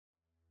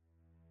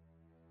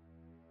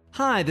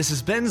Hi, this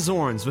is Ben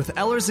Zorns with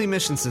Ellerslie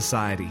Mission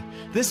Society.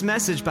 This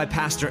message by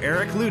Pastor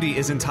Eric Ludy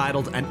is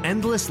entitled An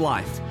Endless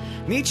Life.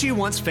 Nietzsche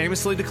once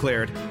famously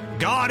declared,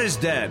 "God is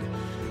dead."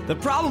 The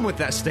problem with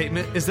that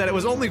statement is that it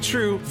was only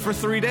true for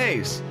 3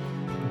 days.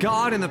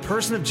 God in the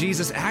person of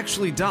Jesus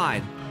actually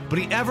died, but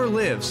he ever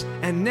lives.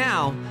 And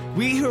now,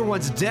 we who were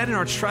once dead in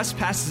our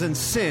trespasses and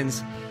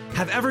sins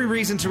have every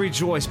reason to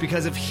rejoice,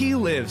 because if he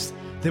lives,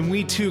 then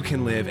we too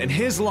can live. And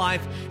his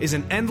life is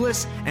an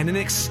endless and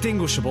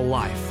inextinguishable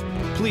life.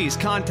 Please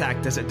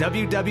contact us at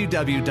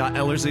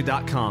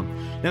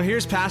www.ellerslie.com. Now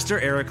here's Pastor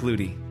Eric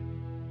Ludy.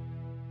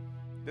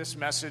 This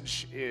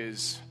message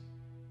is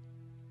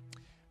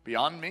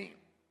beyond me,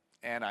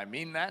 and I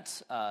mean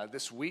that.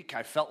 This week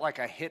I felt like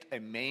I hit a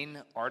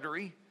main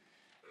artery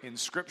in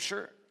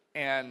Scripture,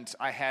 and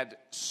I had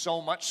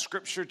so much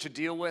Scripture to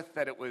deal with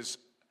that it was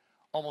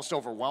almost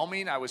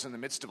overwhelming. I was in the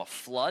midst of a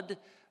flood,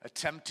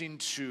 attempting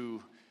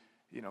to,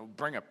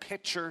 bring a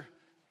pitcher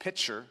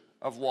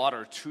of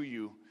water to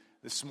you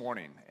this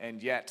morning.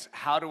 And yet,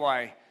 how do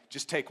I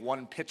just take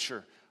one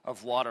pitcher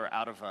of water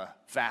out of a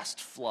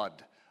vast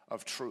flood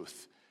of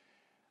truth?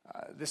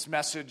 This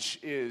message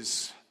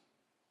is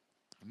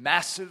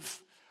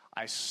massive.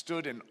 I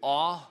stood in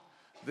awe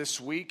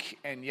this week,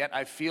 and yet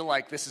I feel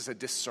like this is a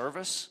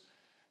disservice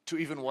to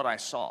even what I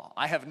saw.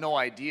 I have no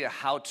idea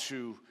how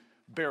to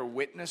bear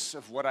witness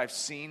of what I've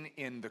seen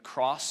in the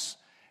cross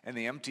and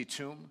the empty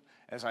tomb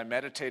as I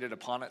meditated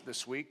upon it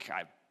this week.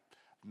 I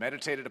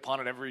meditated upon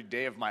it every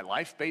day of my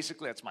life,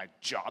 basically. That's my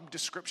job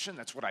description.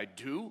 That's what I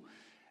do.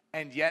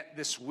 And yet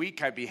this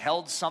week I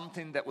beheld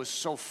something that was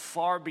so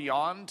far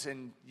beyond,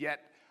 and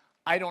yet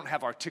I don't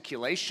have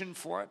articulation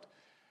for it.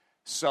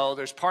 So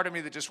there's part of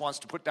me that just wants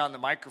to put down the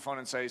microphone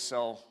and say,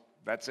 so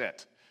that's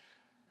it.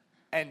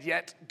 And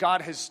yet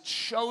God has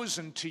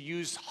chosen to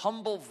use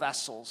humble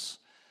vessels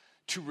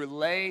to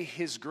relay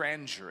his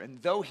grandeur.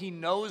 And though he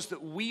knows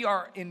that we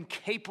are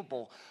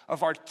incapable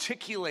of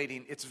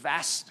articulating its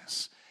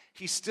vastness,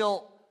 he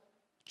still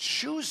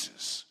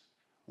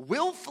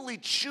willfully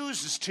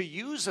chooses to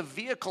use a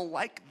vehicle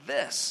like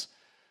this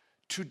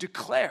to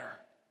declare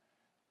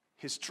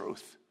his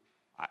truth.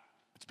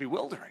 It's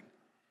bewildering.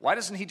 Why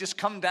doesn't he just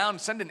come down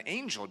and send an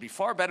angel? It'd be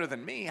far better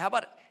than me. How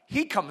about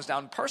he comes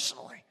down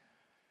personally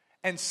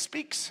and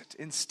speaks it?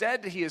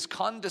 Instead, he has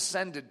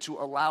condescended to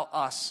allow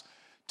us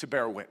to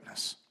bear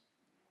witness.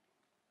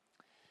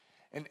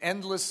 An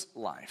endless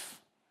life.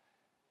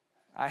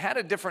 I had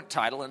a different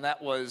title, and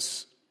that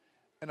was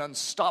An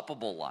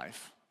Unstoppable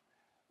Life.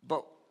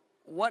 But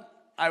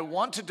what I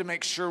wanted to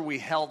make sure we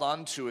held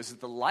on to is that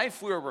the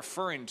life we are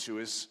referring to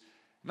is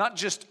not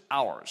just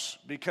ours.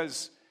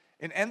 Because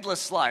an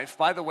endless life,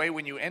 by the way,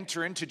 when you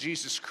enter into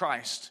Jesus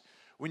Christ,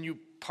 when you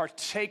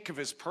partake of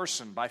his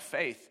person by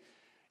faith,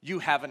 you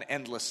have an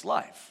endless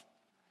life.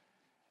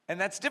 And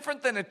that's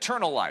different than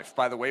eternal life,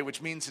 by the way,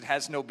 which means it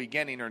has no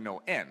beginning or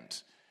no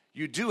end.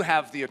 You do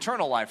have the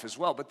eternal life as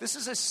well, but this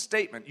is a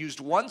statement used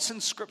once in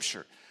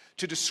Scripture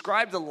to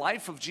describe the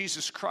life of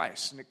Jesus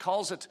Christ, and it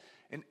calls it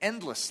an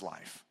endless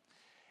life.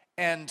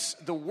 And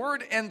the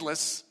word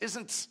endless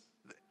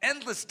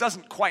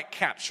doesn't quite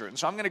capture it, and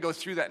so I'm going to go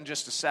through that in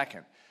just a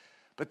second.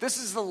 But this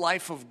is the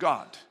life of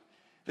God.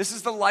 This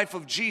is the life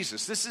of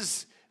Jesus. This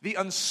is the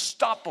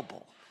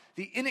unstoppable,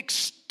 the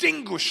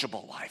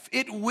inextinguishable life.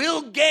 It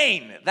will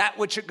gain that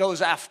which it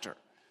goes after.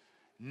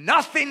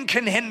 Nothing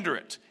can hinder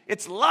it.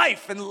 It's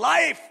life, and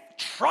life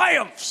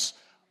triumphs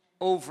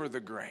over the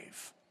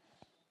grave.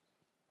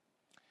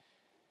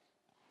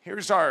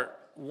 Here's our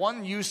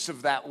one use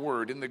of that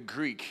word in the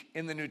Greek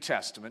in the New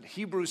Testament,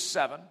 Hebrews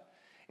 7.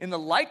 In the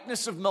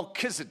likeness of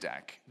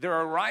Melchizedek,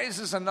 there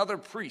arises another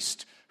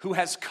priest who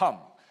has come,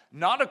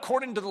 not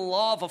according to the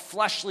law of a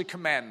fleshly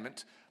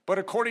commandment, but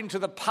according to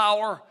the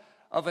power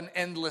of an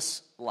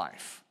endless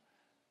life.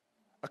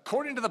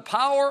 According to the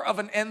power of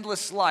an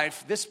endless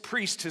life, this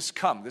priest has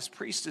come. This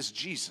priest is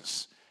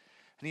Jesus.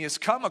 And he has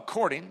come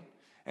according,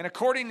 and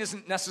according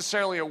isn't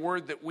necessarily a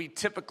word that we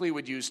typically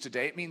would use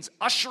today. It means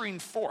ushering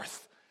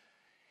forth.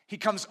 He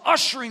comes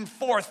ushering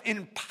forth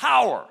in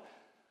power.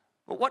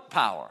 But what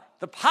power?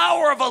 The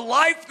power of a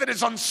life that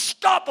is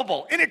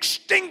unstoppable,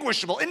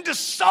 inextinguishable,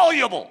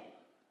 indissoluble,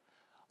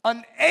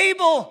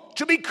 unable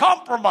to be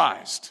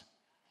compromised.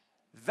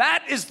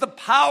 That is the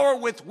power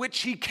with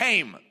which he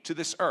came to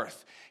this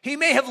earth. He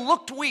may have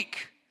looked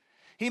weak.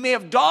 He may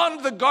have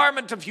donned the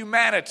garment of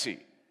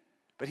humanity,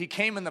 but he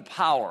came in the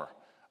power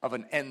of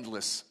an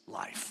endless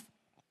life.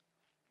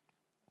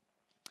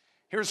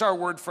 Here's our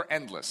word for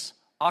endless,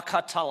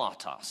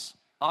 akatalatos.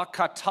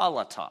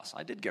 Akatalatos.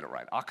 I did get it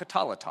right,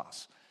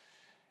 akatalatos.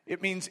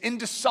 It means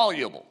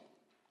indissoluble,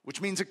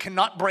 which means it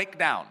cannot break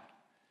down.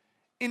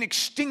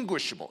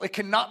 Inextinguishable, it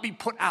cannot be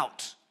put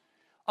out.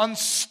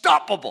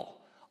 Unstoppable,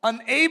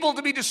 unable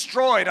to be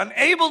destroyed,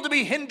 unable to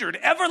be hindered,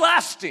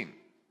 everlasting.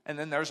 And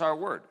then there's our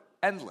word,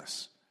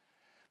 endless.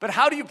 But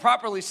how do you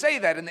properly say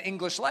that in the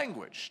English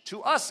language?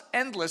 To us,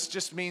 endless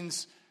just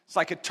means it's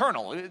like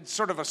eternal. It's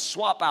sort of a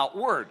swap out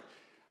word.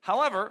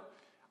 However,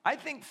 I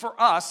think for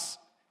us,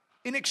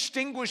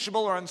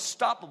 inextinguishable or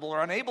unstoppable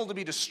or unable to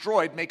be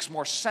destroyed makes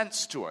more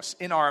sense to us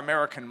in our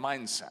American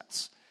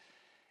mindsets.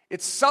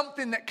 It's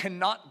something that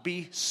cannot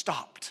be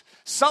stopped.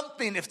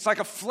 Something, if it's like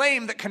a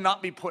flame that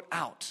cannot be put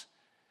out.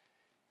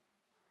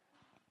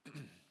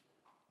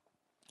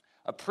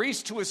 A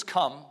priest who has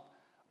come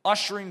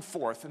ushering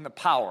forth in the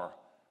power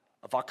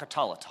of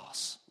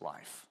akatalatos,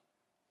 life.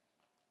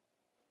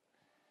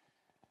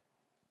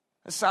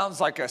 This sounds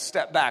like a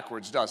step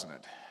backwards, doesn't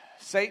it?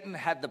 Satan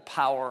had the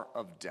power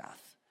of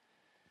death.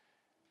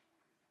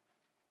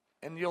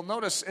 And you'll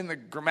notice in the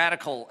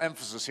grammatical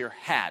emphasis here,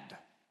 had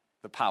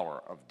the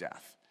power of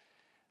death.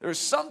 There's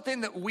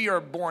something that we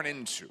are born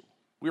into.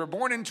 We are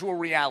born into a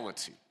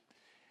reality.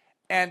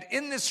 And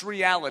in this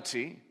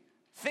reality,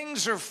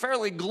 things are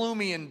fairly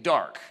gloomy and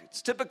dark.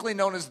 It's typically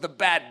known as the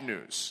bad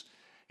news.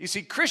 You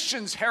see,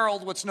 Christians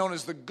herald what's known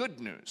as the good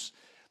news.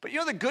 But you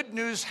know the good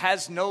news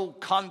has no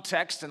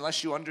context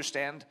unless you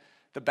understand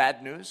the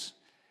bad news.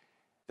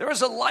 There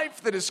is a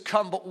life that has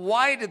come, but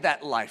why did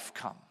that life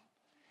come?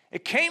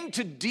 It came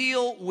to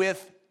deal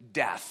with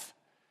death.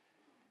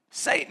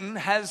 Satan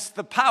has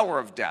the power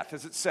of death,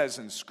 as it says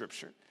in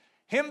Scripture.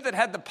 Him that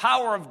had the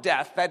power of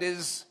death, that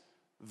is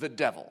the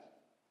devil.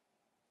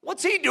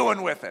 What's he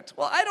doing with it?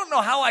 Well, I don't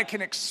know how I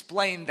can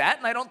explain that,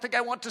 and I don't think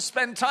I want to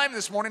spend time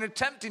this morning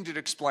attempting to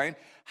explain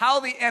how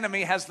the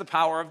enemy has the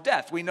power of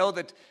death. We know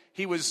that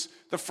he was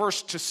the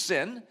first to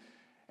sin,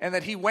 and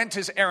that he went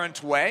his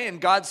errant way, and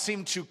God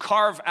seemed to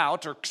carve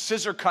out or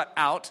scissor cut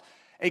out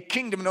a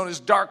kingdom known as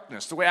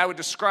darkness. The way I would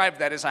describe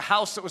that is a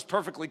house that was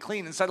perfectly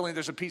clean, and suddenly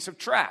there's a piece of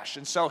trash.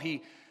 And so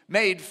he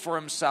made for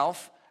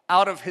himself,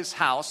 out of his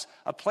house,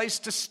 a place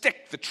to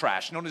stick the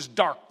trash, known as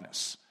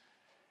darkness.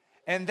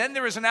 And then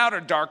there is an outer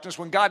darkness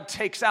when God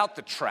takes out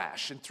the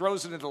trash and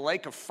throws it into the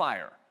lake of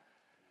fire.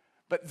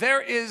 But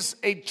there is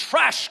a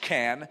trash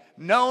can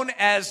known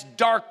as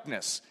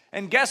darkness.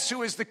 And guess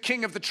who is the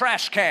king of the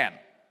trash can?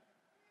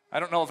 I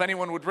don't know if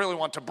anyone would really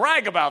want to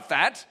brag about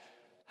that.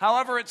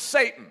 However, it's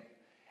Satan.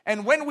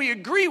 And when we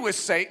agree with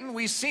Satan,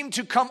 we seem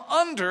to come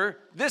under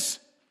this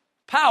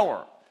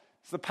power.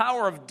 It's the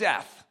power of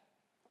death.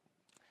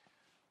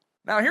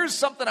 Now, here's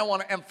something I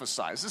want to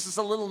emphasize. This is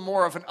a little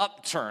more of an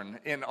upturn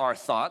in our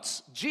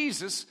thoughts.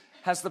 Jesus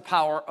has the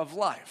power of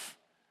life.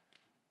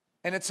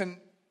 And it's an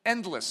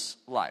endless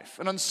life,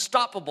 an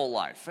unstoppable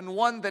life, and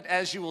one that,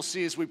 as you will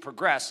see as we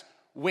progress,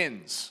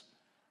 wins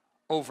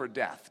over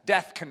death.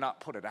 Death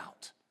cannot put it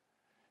out.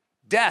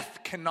 Death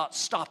cannot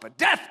stop it.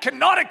 Death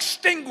cannot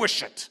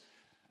extinguish it.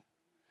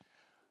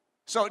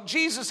 So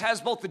Jesus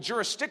has both the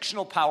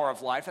jurisdictional power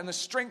of life and the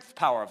strength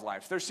power of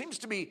life. There seems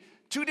to be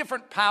two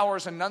different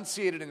powers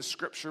enunciated in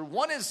Scripture.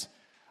 One is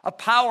a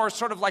power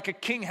sort of like a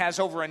king has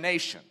over a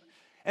nation.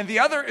 And the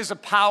other is a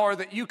power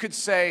that you could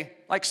say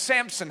like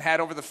Samson had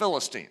over the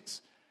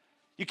Philistines.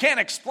 You can't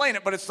explain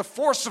it, but it's the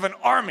force of an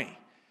army.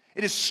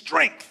 It is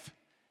strength.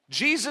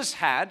 Jesus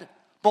had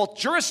both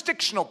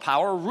jurisdictional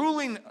power,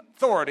 ruling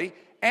authority,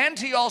 and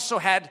he also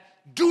had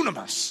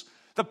dunamis,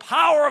 the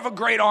power of a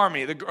great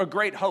army, a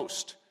great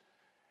host.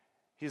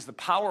 He is the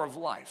power of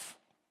life.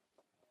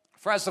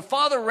 For as the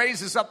Father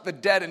raises up the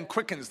dead and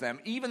quickens them,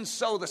 even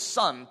so the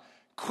Son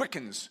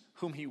quickens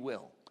whom he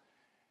will.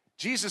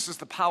 Jesus is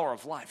the power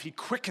of life. He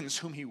quickens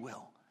whom he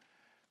will.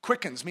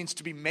 Quickens means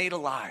to be made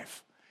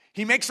alive.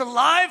 He makes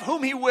alive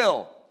whom he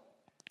will.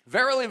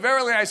 Verily,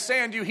 verily, I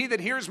say unto you, he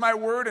that hears my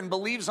word and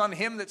believes on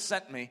him that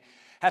sent me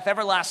hath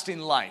everlasting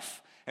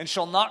life, and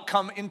shall not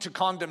come into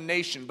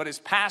condemnation, but is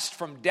passed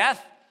from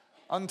death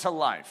unto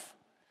life.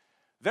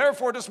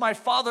 Therefore does my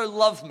Father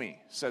love me,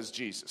 says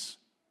Jesus,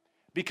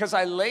 because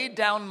I laid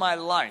down my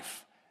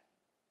life.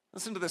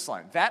 Listen to this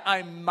line, that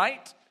I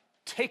might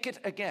take it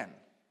again.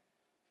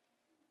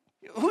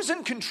 Who's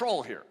in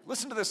control here?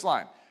 Listen to this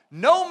line.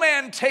 No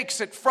man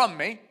takes it from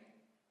me,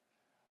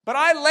 but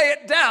I lay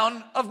it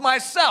down of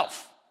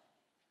myself.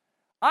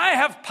 I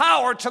have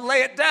power to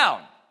lay it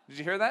down. Did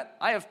you hear that?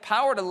 I have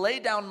power to lay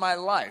down my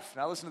life.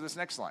 Now listen to this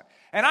next line.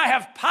 And I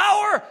have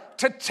power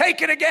to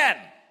take it again.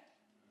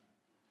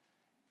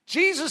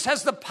 Jesus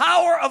has the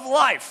power of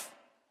life.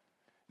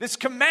 This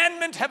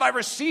commandment have I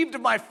received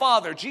of my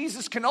Father.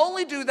 Jesus can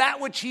only do that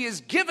which he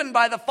is given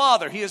by the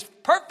Father. He is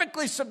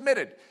perfectly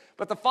submitted.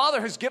 But the Father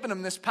has given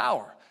him this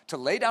power to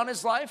lay down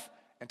his life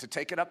and to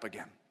take it up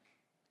again.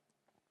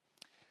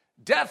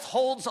 Death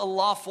holds a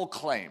lawful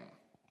claim.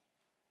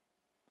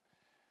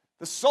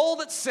 The soul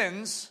that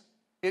sins,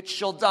 it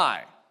shall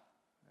die.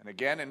 And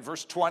again in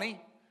verse 20,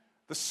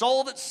 the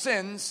soul that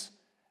sins,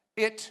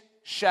 it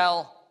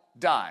shall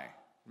die.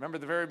 Remember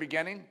the very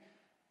beginning?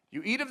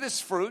 You eat of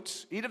this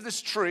fruit, eat of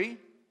this tree,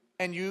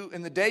 and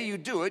in the day you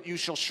do it, you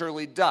shall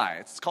surely die.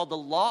 It's called the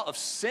law of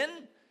sin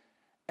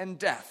and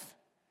death.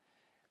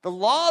 The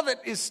law that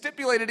is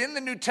stipulated in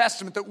the New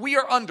Testament that we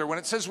are under, when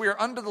it says we are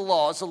under the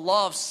law, is the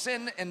law of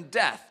sin and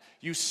death.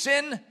 You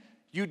sin,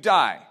 you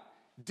die.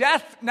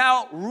 Death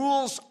now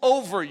rules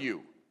over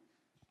you.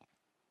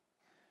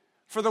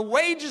 For the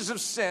wages of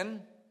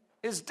sin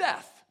is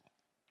death.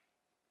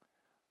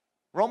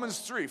 Romans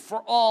 3,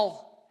 for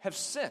all have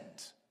sinned.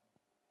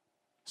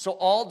 So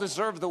all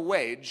deserve the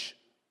wage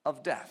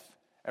of death.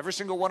 Every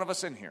single one of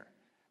us in here.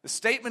 The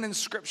statement in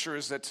Scripture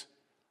is that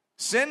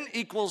sin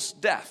equals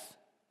death.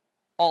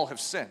 All have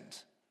sinned.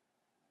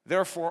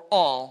 Therefore,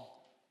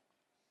 all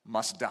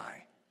must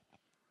die.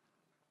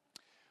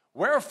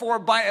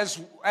 Wherefore,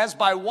 as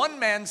by one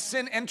man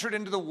sin entered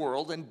into the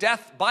world, and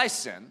death by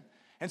sin,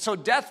 and so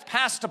death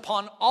passed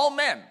upon all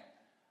men,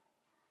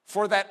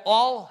 for that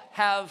all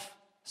have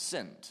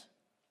sinned.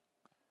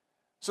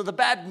 So the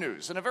bad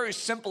news, in a very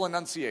simple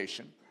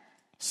enunciation,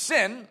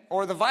 sin,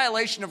 or the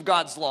violation of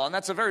God's law, and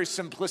that's a very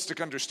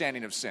simplistic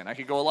understanding of sin. I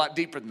could go a lot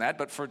deeper than that,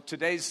 but for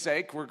today's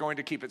sake, we're going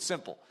to keep it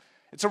simple.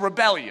 It's a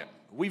rebellion.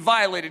 We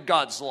violated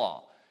God's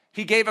law.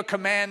 He gave a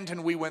command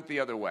and we went the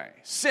other way.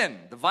 Sin,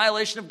 the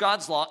violation of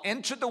God's law,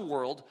 entered the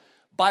world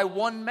by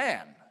one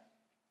man,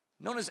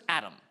 known as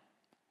Adam.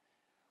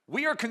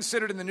 We are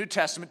considered in the New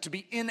Testament to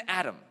be in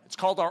Adam. It's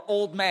called our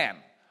old man,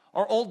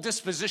 our old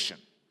disposition.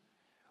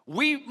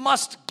 We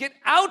must get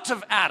out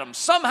of Adam.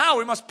 Somehow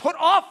we must put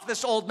off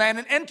this old man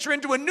and enter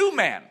into a new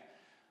man.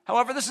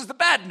 However, this is the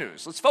bad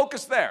news. Let's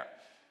focus there.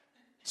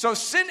 So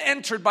sin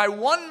entered by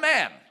one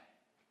man,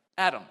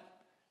 Adam.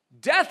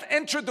 Death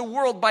entered the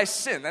world by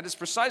sin. That is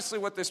precisely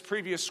what this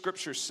previous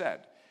scripture said.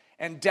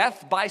 And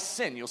death by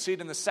sin. You'll see it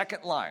in the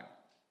second line.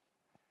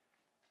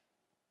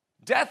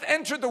 Death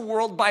entered the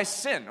world by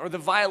sin, or the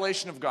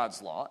violation of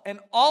God's law, and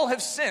all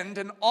have sinned,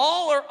 and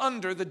all are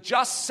under the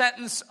just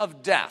sentence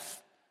of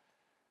death.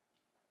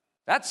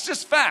 That's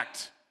just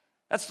fact.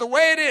 That's the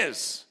way it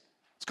is.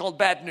 It's called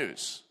bad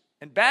news.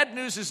 And bad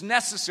news is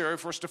necessary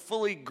for us to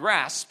fully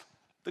grasp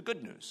the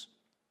good news.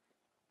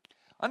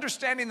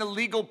 Understanding the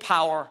legal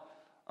power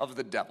of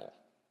the devil.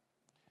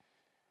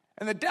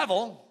 And the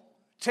devil,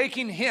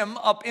 taking him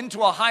up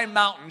into a high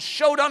mountain,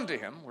 showed unto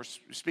him, we're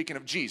speaking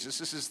of Jesus,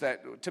 this is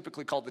that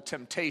typically called the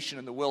temptation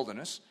in the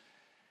wilderness.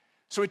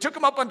 So he took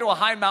him up unto a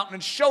high mountain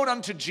and showed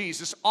unto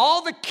Jesus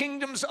all the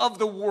kingdoms of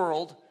the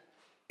world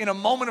in a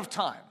moment of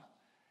time.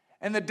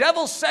 And the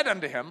devil said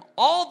unto him,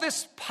 all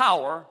this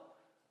power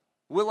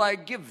will I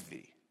give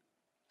thee.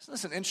 Isn't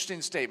this an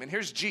interesting statement?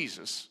 Here's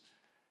Jesus,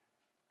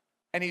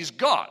 and he's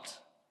God.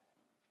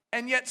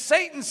 And yet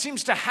Satan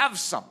seems to have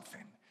something.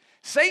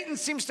 Satan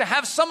seems to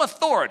have some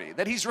authority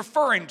that he's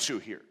referring to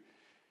here.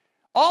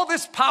 All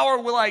this power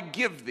will I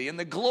give thee, and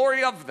the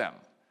glory of them,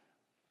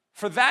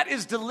 for that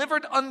is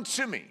delivered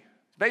unto me.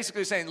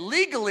 Basically saying,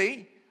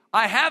 legally,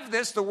 I have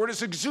this. The word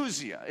is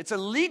exousia. It's a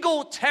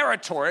legal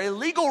territory, a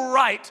legal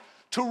right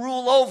to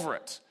rule over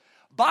it.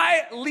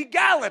 By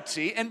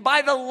legality and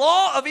by the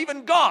law of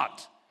even God.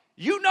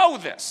 You know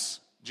this,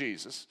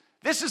 Jesus.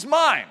 This is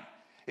mine.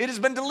 It has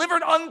been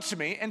delivered unto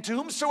me, and to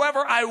whomsoever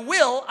I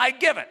will, I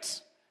give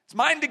it. It's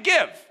mine to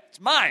give.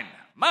 It's mine,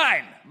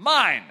 mine,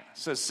 mine,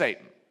 says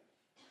Satan.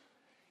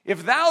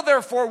 If thou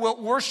therefore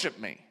wilt worship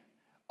me,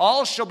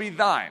 all shall be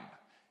thine.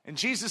 And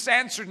Jesus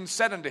answered and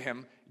said unto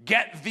him,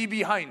 get thee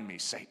behind me,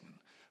 Satan.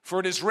 For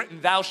it is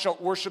written, thou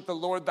shalt worship the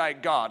Lord thy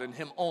God, and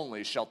him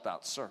only shalt thou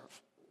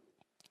serve.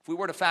 If we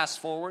were to fast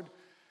forward,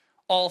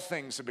 all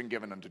things have been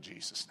given unto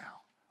Jesus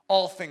now.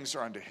 All things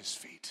are under his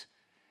feet.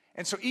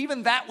 And so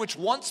even that which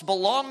once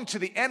belonged to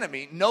the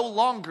enemy no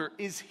longer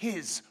is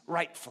his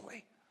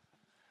rightfully.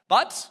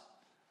 But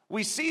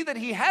we see that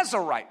he has a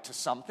right to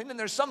something, and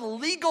there's some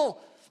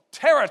legal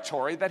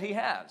territory that he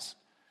has.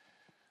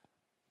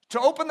 To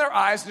open their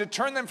eyes and to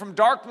turn them from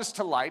darkness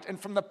to light and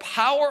from the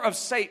power of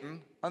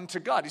Satan unto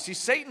God. You see,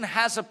 Satan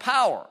has a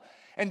power,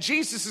 and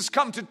Jesus has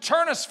come to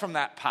turn us from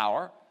that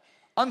power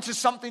unto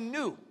something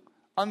new,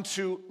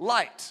 unto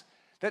light,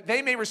 that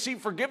they may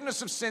receive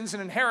forgiveness of sins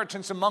and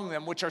inheritance among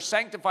them, which are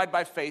sanctified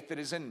by faith that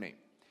is in me.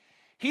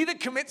 He that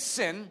commits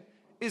sin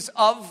is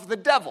of the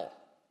devil.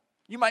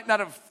 You might not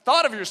have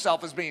thought of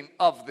yourself as being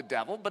of the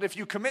devil, but if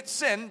you commit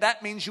sin,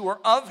 that means you are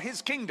of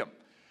his kingdom.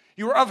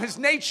 You are of his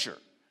nature.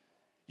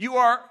 You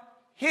are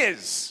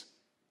his.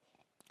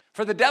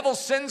 For the devil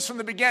sins from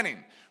the beginning.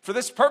 For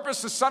this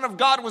purpose the Son of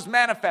God was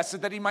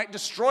manifested, that he might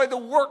destroy the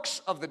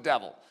works of the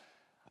devil.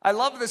 I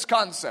love this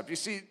concept. You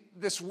see,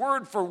 this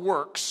word for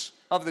works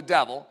of the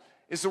devil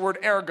is the word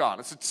ergon.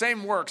 It's the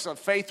same works of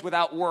faith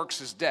without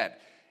works is dead.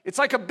 It's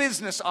like a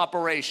business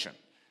operation.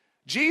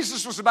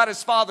 Jesus was about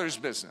his Father's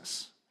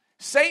business.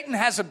 Satan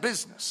has a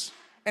business,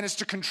 and it's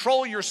to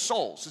control your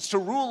souls. It's to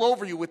rule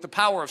over you with the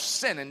power of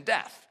sin and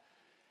death.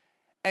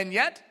 And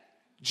yet,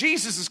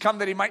 Jesus has come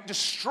that he might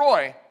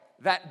destroy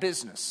that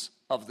business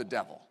of the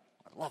devil.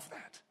 I love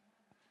that.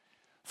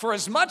 For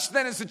as much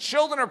then as the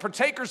children are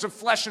partakers of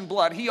flesh and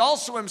blood, he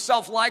also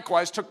himself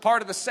likewise took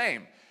part of the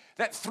same,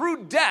 that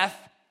through death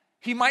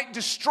he might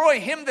destroy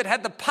him that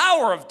had the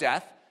power of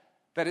death,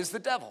 that is the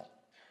devil.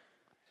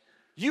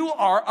 You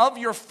are of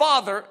your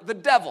father, the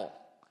devil,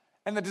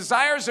 and the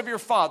desires of your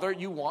father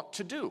you want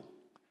to do.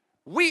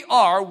 We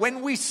are,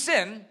 when we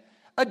sin,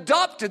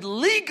 adopted,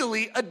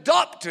 legally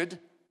adopted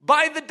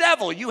by the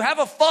devil. You have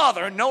a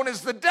father known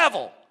as the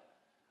devil.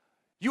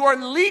 You are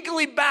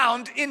legally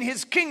bound in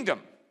his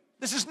kingdom.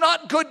 This is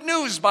not good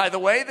news, by the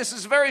way. This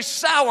is very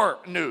sour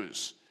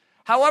news.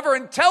 However,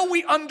 until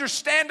we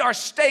understand our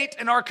state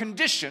and our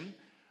condition,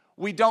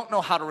 we don't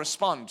know how to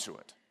respond to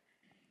it.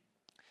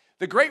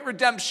 The great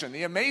redemption,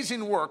 the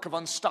amazing work of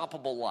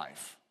unstoppable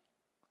life.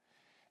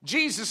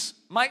 Jesus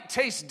might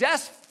taste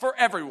death for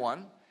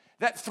everyone,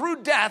 that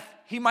through death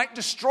he might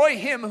destroy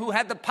him who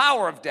had the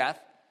power of death,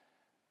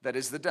 that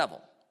is the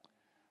devil.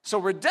 So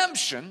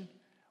redemption,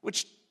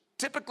 which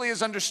typically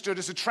is understood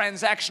as a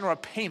transaction or a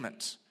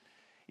payment.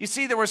 You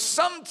see, there was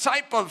some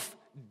type of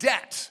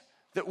debt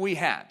that we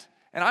had.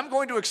 And I'm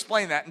going to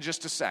explain that in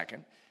just a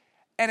second.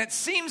 And it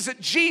seems that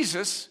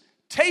Jesus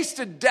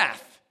tasted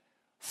death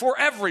for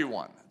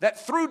everyone,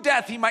 that through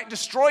death he might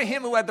destroy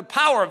him who had the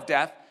power of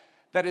death,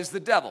 that is the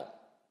devil.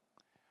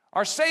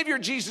 Our Savior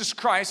Jesus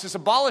Christ has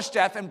abolished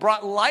death and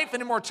brought life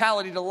and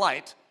immortality to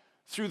light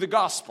through the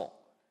gospel.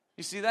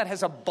 You see, that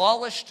has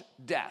abolished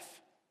death.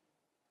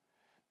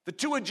 The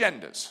two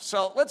agendas.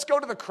 So let's go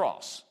to the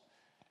cross.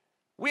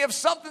 We have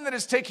something that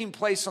is taking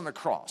place on the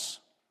cross,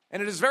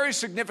 and it is very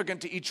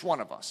significant to each one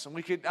of us. And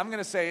I'm going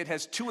to say it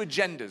has two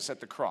agendas at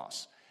the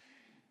cross.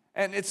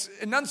 And it's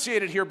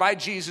enunciated here by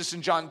Jesus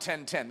in John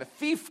 10:10. The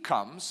thief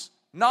comes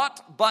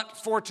not but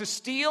for to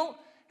steal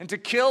and to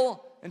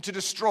kill and to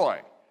destroy.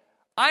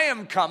 I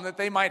am come that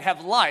they might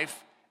have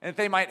life and that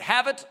they might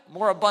have it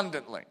more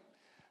abundantly.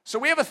 So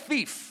we have a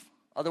thief,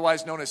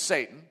 otherwise known as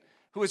Satan,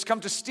 who has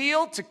come to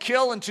steal, to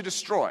kill, and to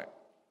destroy.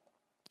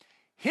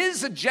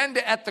 His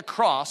agenda at the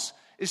cross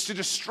is to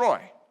destroy.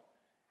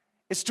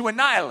 It's to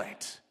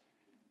annihilate.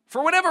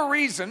 For whatever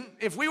reason,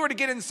 if we were to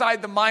get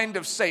inside the mind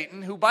of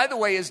Satan, who, by the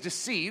way, is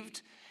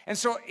deceived, and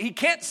so he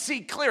can't see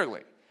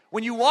clearly.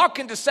 When you walk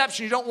in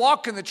deception, you don't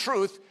walk in the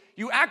truth,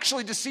 you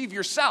actually deceive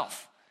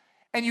yourself.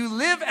 And you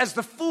live as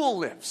the fool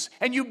lives.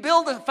 And you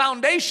build a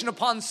foundation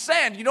upon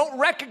sand. You don't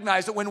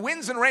recognize that when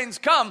winds and rains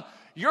come,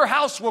 your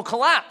house will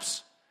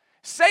collapse.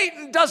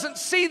 Satan doesn't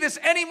see this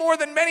any more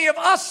than many of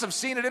us have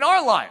seen it in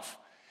our life.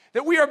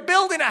 That we are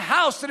building a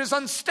house that is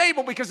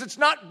unstable because it's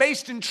not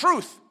based in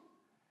truth.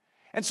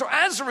 And so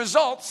as a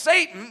result,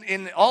 Satan,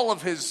 in all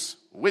of his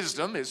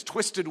wisdom, his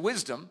twisted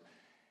wisdom,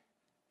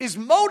 is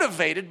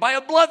motivated by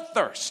a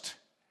bloodthirst.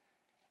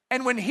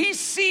 And when he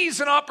sees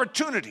an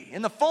opportunity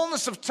in the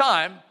fullness of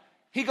time,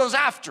 he goes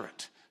after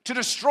it to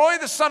destroy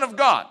the Son of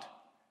God.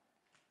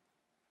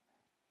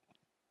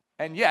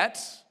 And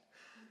yet,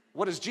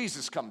 what does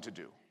Jesus come to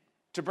do?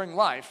 To bring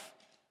life,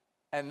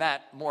 and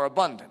that more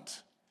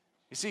abundant.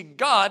 You see,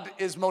 God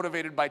is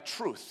motivated by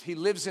truth. He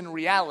lives in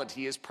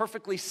reality. He is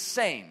perfectly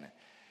sane.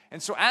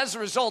 And so as a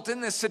result,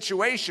 in this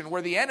situation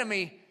where the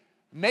enemy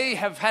may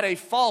have had a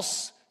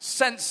false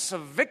sense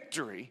of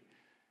victory,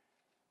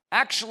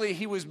 actually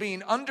he was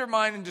being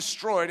undermined and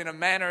destroyed in a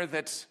manner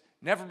that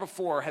never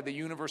before had the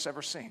universe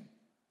ever seen.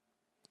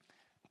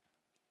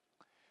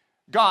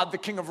 God, the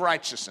King of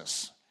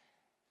righteousness.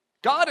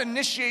 God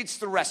initiates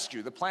the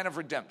rescue, the plan of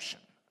redemption.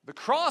 The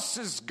cross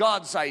is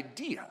God's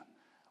idea,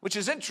 which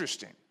is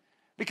interesting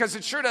because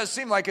it sure does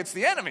seem like it's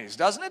the enemy's,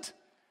 doesn't it?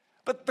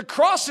 But the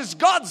cross is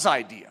God's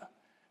idea.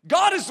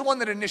 God is the one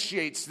that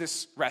initiates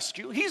this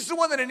rescue. He's the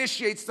one that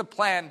initiates the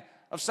plan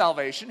of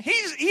salvation.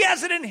 He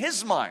has it in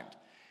his mind.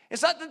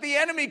 It's not that the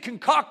enemy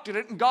concocted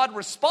it and God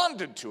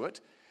responded to it.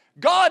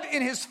 God,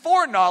 in his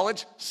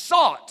foreknowledge,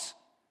 saw it.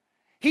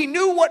 He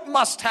knew what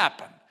must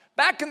happen.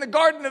 Back in the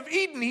Garden of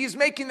Eden, he's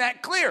making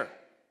that clear.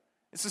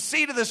 It's the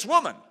seed of this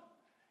woman.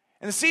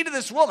 And the seed of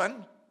this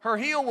woman,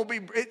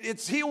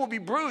 its heel will be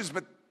bruised,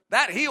 but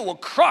that heel will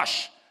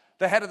crush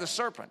the head of the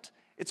serpent.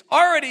 It's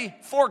already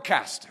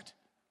forecasted.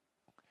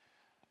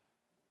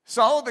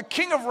 So the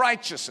King of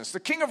righteousness, the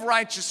King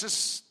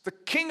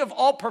of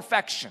all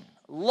perfection,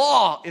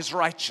 law is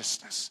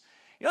righteousness.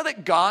 You know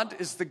that God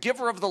is the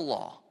giver of the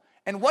law.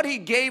 And what he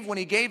gave when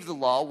he gave the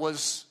law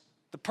was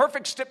the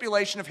perfect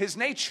stipulation of his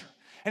nature.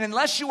 And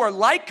unless you are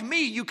like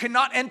me, you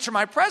cannot enter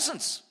my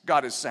presence,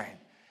 God is saying.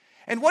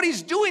 And what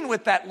he's doing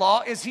with that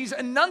law is he's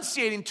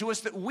enunciating to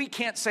us that we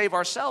can't save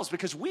ourselves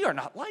because we are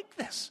not like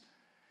this.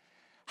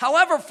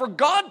 However, for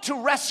God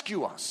to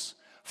rescue us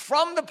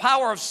from the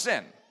power of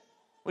sin,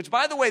 which,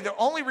 by the way, the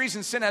only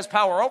reason sin has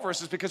power over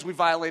us is because we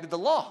violated the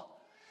law.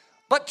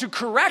 But to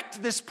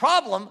correct this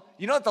problem,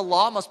 you know that the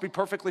law must be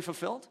perfectly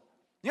fulfilled?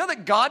 You know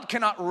that God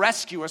cannot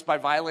rescue us by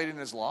violating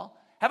his law?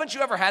 Haven't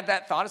you ever had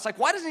that thought? It's like,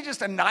 why doesn't he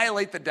just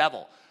annihilate the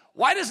devil?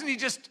 Why doesn't he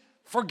just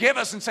forgive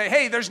us and say,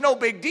 hey, there's no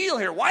big deal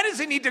here? Why does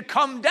he need to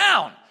come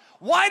down?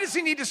 Why does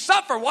he need to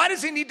suffer? Why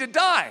does he need to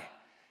die?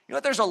 You know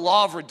that there's a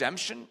law of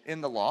redemption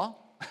in the law?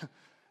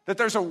 That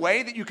there's a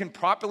way that you can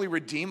properly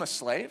redeem a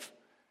slave?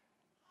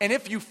 And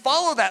if you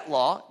follow that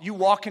law, you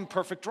walk in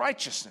perfect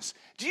righteousness.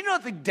 Do you know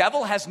that the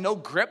devil has no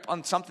grip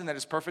on something that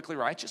is perfectly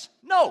righteous?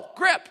 No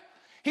grip.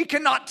 He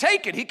cannot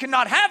take it. He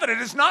cannot have it. It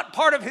is not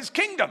part of his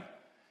kingdom.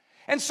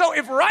 And so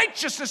if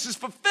righteousness is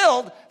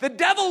fulfilled, the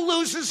devil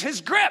loses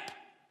his grip.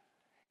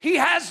 He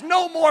has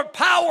no more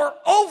power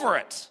over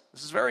it.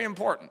 This is very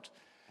important.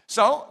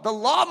 So the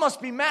law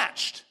must be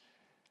matched.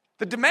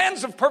 The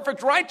demands of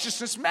perfect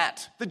righteousness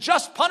met. The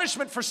just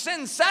punishment for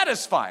sin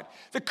satisfied.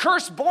 The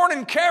curse borne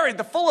and carried.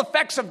 The full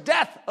effects of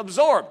death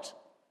absorbed.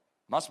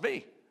 Must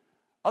be.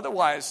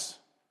 Otherwise,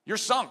 you're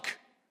sunk.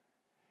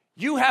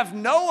 You have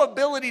no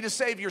ability to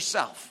save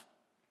yourself.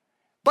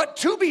 But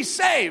to be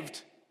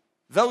saved,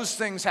 those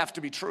things have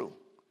to be true.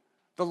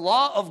 The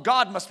law of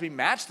God must be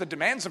matched, the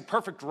demands of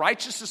perfect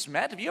righteousness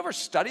met. Have you ever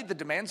studied the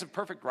demands of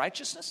perfect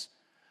righteousness?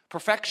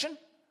 Perfection,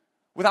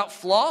 without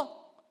flaw,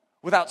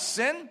 without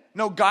sin,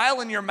 no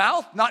guile in your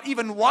mouth, not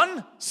even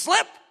one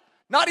slip,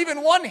 not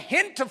even one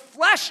hint of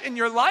flesh in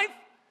your life.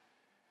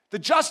 The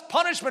just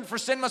punishment for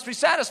sin must be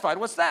satisfied.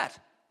 What's that?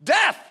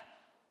 Death.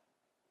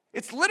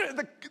 It's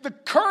literally the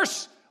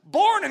curse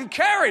born and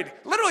carried,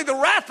 literally the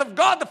wrath of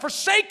God, the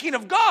forsaking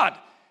of God.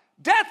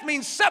 Death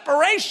means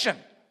separation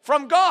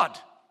from God.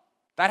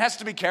 That has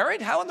to be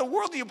carried? How in the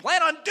world do you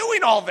plan on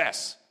doing all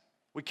this?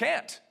 We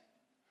can't.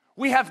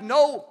 We have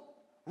no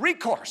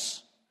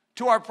recourse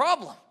to our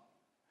problem.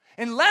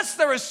 Unless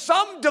there is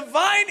some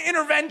divine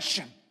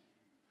intervention,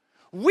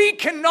 we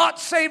cannot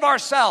save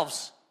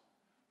ourselves.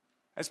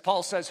 As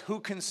Paul says, who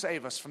can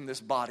save us from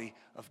this body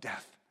of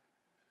death?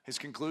 His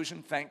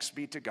conclusion, thanks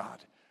be to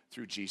God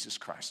through Jesus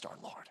Christ our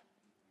Lord.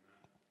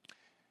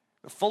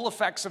 The full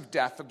effects of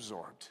death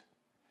absorbed.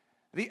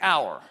 The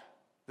hour,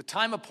 the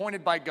time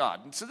appointed by God.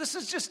 And so this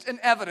is just an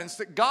evidence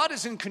that God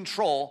is in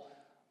control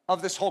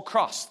of this whole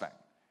cross thing.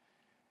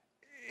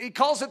 He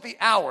calls it the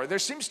hour. There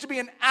seems to be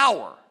an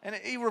hour, and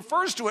he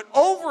refers to it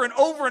over and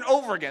over and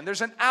over again.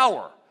 There's an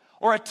hour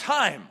or a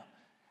time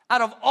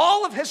out of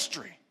all of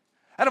history,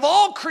 out of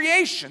all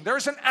creation.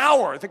 There's an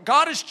hour that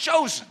God has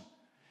chosen,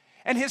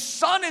 and his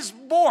son is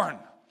born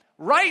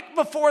right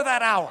before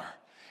that hour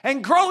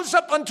and grows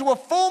up unto a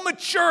full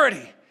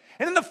maturity.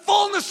 And in the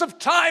fullness of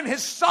time,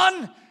 his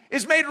son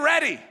is made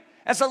ready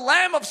as a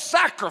lamb of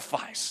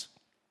sacrifice.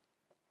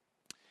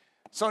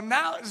 So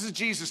now, this is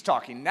Jesus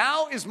talking.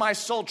 Now is my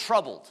soul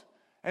troubled.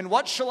 And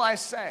what shall I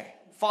say?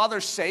 Father,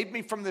 save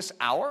me from this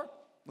hour?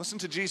 Listen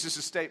to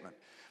Jesus' statement.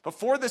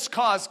 Before this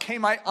cause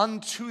came I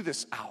unto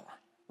this hour.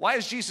 Why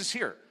is Jesus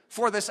here?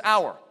 For this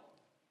hour.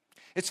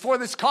 It's for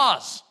this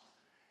cause.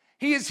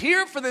 He is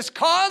here for this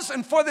cause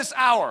and for this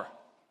hour.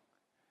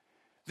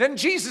 Then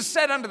Jesus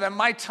said unto them,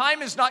 my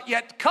time is not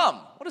yet come.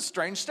 What a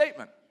strange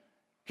statement.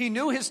 He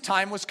knew his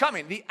time was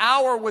coming. The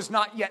hour was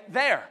not yet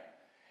there.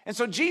 And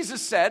so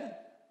Jesus said,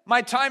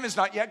 my time is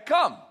not yet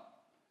come.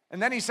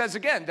 And then he says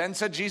again, then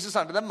said Jesus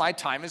unto them, my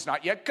time is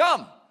not yet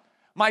come.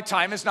 My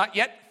time is not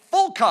yet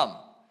full come.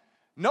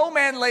 No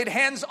man laid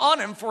hands on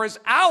him, for his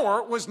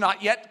hour was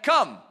not yet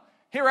come.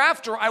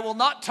 Hereafter I will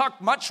not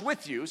talk much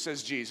with you,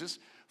 says Jesus,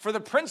 for the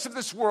prince of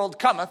this world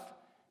cometh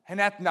and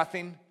hath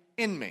nothing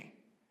in me.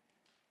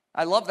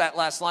 I love that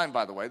last line,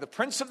 by the way. The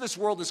prince of this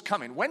world is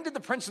coming. When did the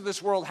prince of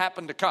this world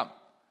happen to come?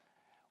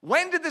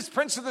 When did this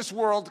prince of this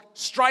world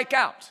strike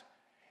out?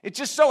 It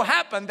just so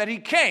happened that he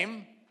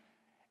came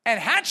and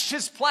hatched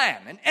his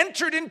plan and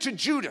entered into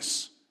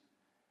Judas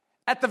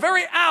at the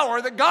very hour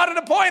that God had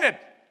appointed.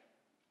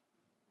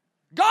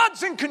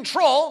 God's in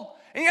control,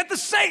 and yet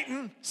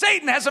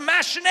Satan has a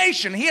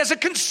machination. He has a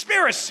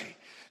conspiracy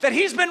that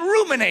he's been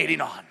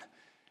ruminating on.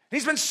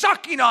 He's been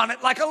sucking on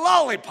it like a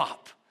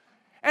lollipop.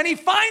 And he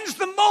finds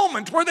the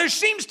moment where there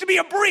seems to be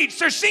a breach,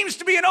 there seems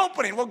to be an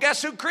opening. Well,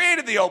 guess who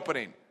created the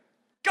opening?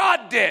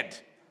 God did.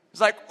 He's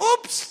like,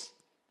 oops.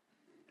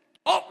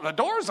 Oh, the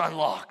door's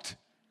unlocked.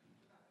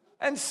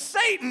 And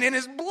Satan, in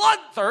his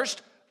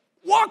bloodthirst,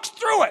 walks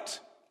through it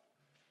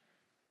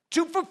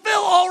to fulfill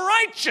all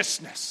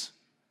righteousness.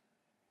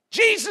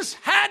 Jesus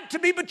had to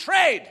be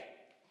betrayed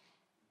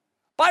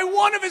by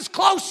one of his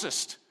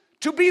closest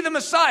to be the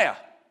Messiah.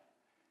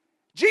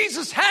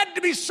 Jesus had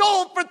to be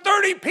sold for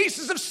 30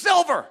 pieces of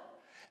silver.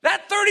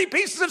 That 30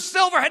 pieces of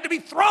silver had to be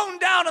thrown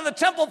down on the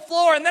temple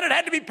floor, and then it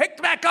had to be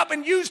picked back up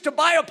and used to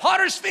buy a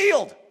potter's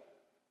field.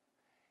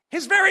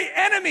 His very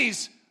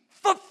enemies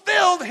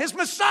fulfilled his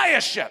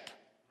messiahship.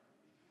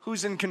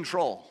 Who's in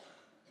control?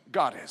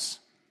 God is.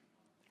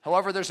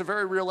 However, there's a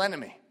very real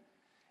enemy,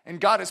 and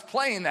God is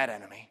playing that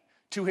enemy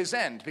to his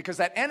end, because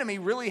that enemy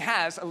really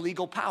has a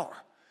legal power.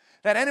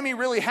 That enemy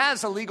really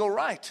has a legal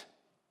right.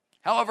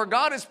 However,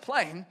 God is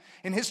playing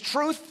in his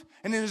truth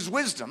and in his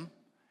wisdom.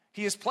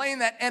 He is playing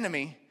that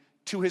enemy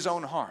to his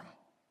own harm.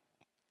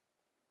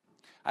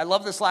 I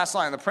love this last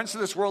line. The prince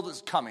of this world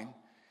is coming,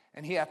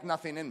 and he hath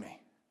nothing in me.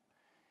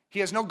 He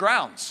has no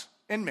grounds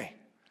in me.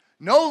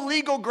 No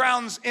legal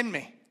grounds in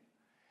me.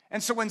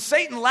 And so when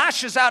Satan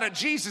lashes out at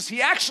Jesus,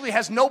 he actually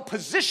has no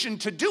position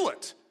to do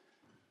it.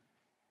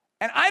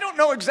 And I don't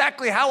know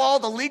exactly how all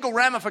the legal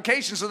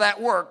ramifications of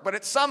that work, but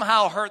it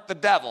somehow hurt the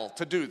devil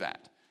to do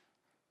that.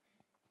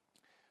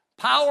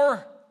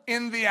 Power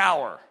in the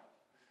hour.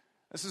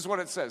 This is what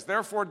it says.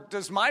 Therefore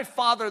does my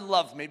Father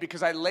love me,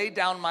 because I lay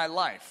down my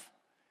life,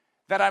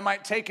 that I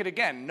might take it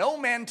again. No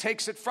man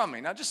takes it from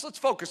me. Now just let's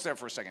focus there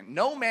for a second.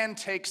 No man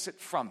takes it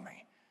from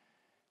me.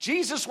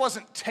 Jesus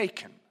wasn't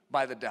taken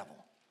by the devil.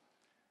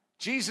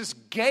 Jesus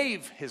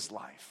gave his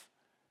life.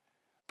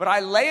 But I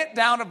lay it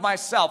down of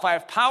myself. I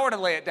have power to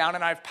lay it down,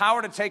 and I have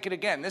power to take it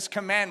again. This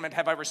commandment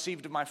have I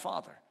received of my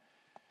Father.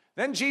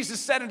 Then Jesus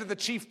said unto the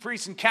chief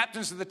priests and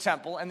captains of the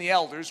temple and the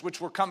elders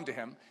which were come to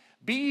him,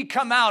 be ye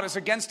come out as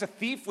against a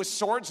thief with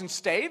swords and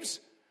staves?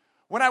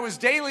 When I was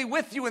daily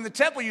with you in the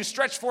temple, you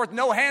stretched forth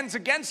no hands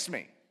against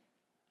me.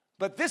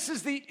 But this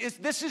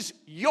is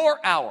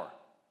your hour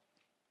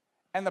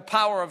and the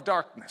power of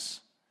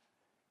darkness.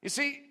 You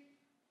see,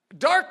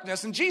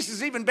 darkness, and Jesus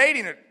is even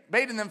baiting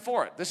them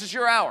for it. This is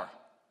your hour.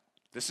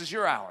 This is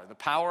your hour. The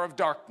power of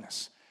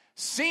darkness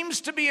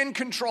seems to be in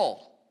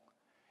control.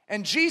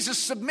 And Jesus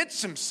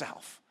submits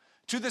himself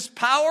to this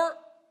power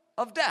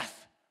of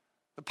death,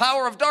 the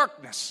power of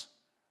darkness.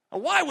 Now,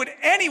 why would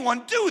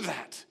anyone do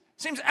that?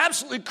 Seems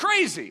absolutely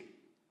crazy.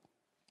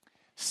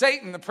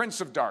 Satan, the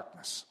prince of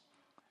darkness.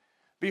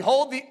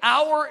 Behold, the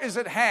hour is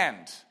at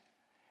hand,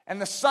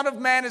 and the Son of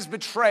Man is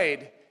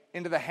betrayed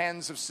into the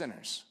hands of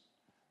sinners.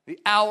 The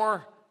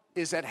hour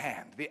is at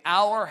hand. The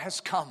hour has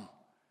come.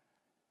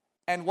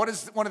 And what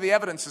is one of the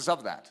evidences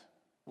of that?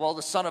 Well,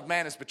 the Son of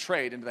Man is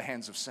betrayed into the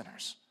hands of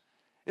sinners.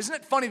 Isn't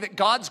it funny that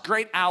God's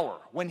great hour,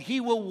 when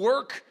he will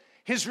work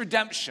his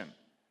redemption,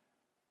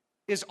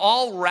 is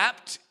all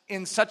wrapped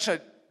in such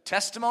a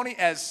testimony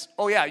as,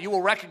 oh yeah, you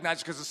will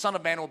recognize because the Son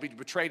of Man will be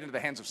betrayed into the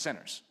hands of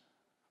sinners.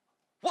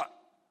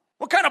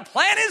 What kind of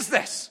plan is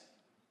this?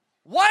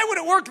 Why would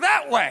it work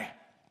that way?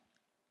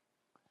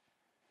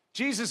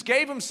 Jesus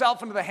gave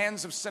himself into the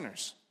hands of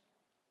sinners,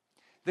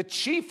 the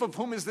chief of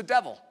whom is the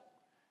devil.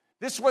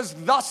 This was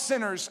the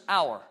sinner's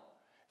hour,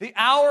 the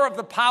hour of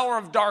the power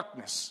of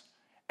darkness.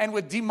 And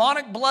with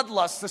demonic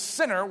bloodlust, the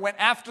sinner went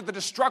after the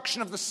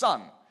destruction of the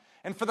Son.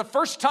 And for the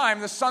first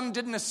time, the Son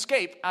didn't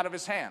escape out of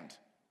his hand.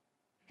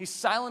 He's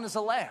silent as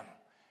a lamb.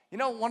 You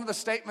know, one of the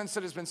statements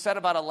that has been said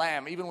about a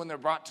lamb, even when they're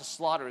brought to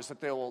slaughter, is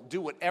that they will do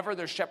whatever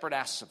their shepherd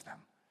asks of them.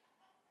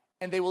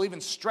 And they will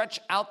even stretch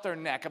out their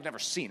neck. I've never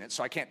seen it,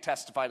 so I can't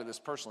testify to this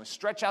personally.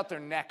 Stretch out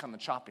their neck on the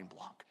chopping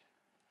block.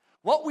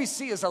 What we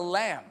see is a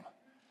lamb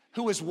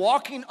who is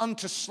walking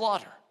unto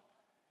slaughter.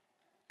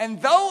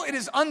 And though it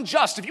is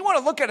unjust, if you want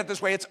to look at it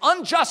this way, it's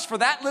unjust for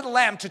that little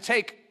lamb to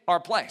take our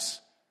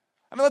place.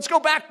 I mean, let's go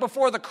back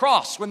before the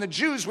cross, when the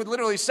Jews would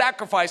literally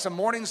sacrifice a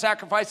morning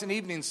sacrifice and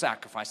evening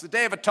sacrifice. The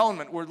Day of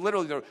Atonement, where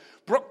literally the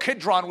brook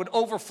Kidron would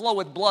overflow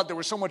with blood. There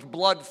was so much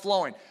blood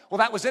flowing. Well,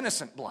 that was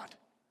innocent blood.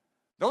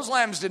 Those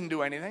lambs didn't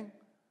do anything.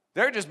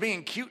 They're just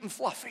being cute and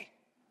fluffy.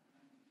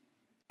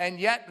 And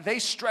yet, they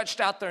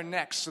stretched out their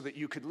necks so that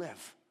you could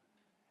live.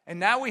 And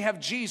now we have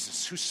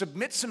Jesus, who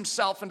submits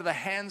himself into the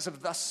hands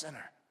of the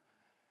sinner.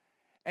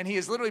 And he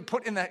is literally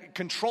put in the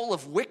control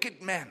of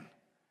wicked men.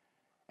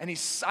 And he's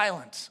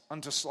silent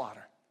unto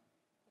slaughter.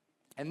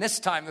 And this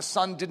time, the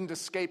Son didn't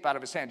escape out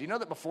of his hand. Do you know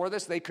that before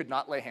this, they could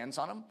not lay hands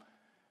on him?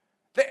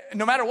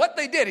 No matter what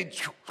they did, he'd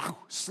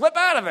slip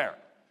out of there.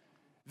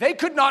 They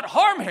could not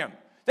harm him.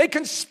 They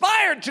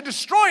conspired to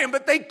destroy him,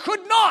 but they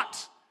could not.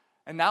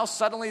 And now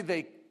suddenly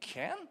they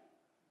can?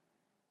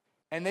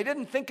 And they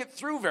didn't think it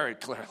through very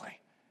clearly.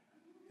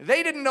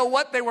 They didn't know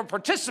what they were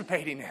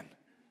participating in.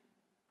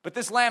 But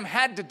this lamb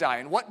had to die.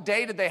 And what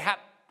day did they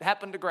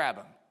happen to grab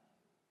him?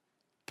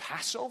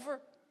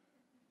 Passover?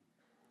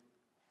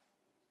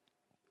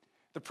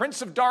 The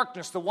prince of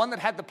darkness, the one that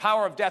had the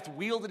power of death,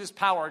 wielded his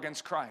power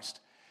against Christ.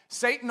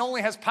 Satan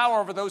only has power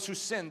over those who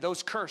sin,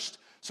 those cursed.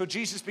 So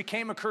Jesus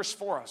became a curse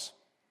for us.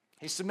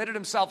 He submitted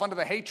himself under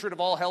the hatred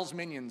of all hell's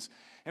minions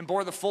and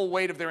bore the full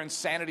weight of their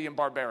insanity and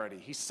barbarity.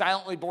 He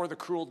silently bore the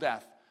cruel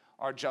death,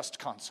 our just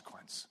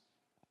consequence.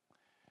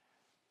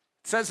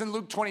 It says in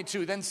Luke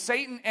 22, then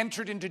Satan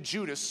entered into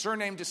Judas,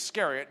 surnamed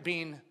Iscariot,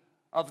 being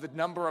of the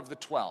number of the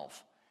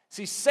 12.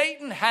 See,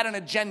 Satan had an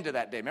agenda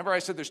that day. Remember I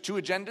said there's two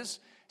agendas?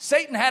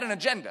 Satan had an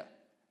agenda.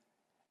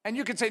 And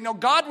you could say, no,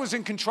 God was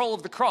in control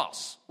of the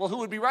cross. Well, who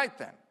would be right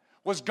then?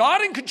 Was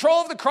God in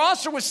control of the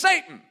cross or was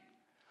Satan?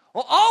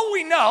 Well, all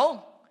we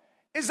know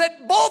is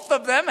that both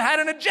of them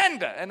had an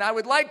agenda. And I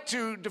would like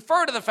to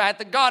defer to the fact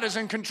that God is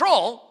in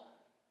control.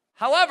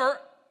 However,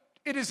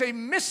 it is a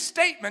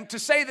misstatement to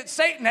say that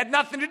Satan had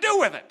nothing to do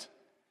with it.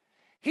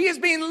 He is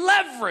being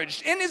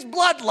leveraged in his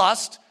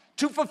bloodlust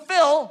to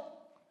fulfill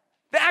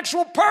the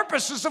actual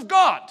purposes of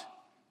God.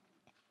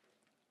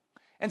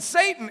 And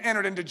Satan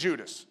entered into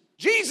Judas.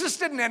 Jesus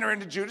didn't enter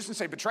into Judas and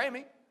say, betray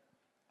me.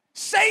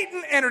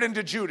 Satan entered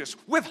into Judas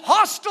with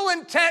hostile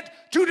intent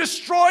to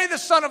destroy the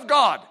Son of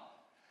God.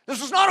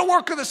 This was not a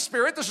work of the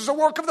Spirit. This was a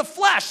work of the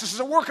flesh. This is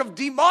a work of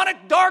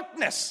demonic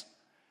darkness.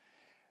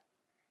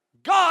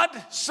 God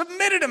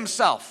submitted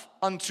himself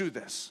unto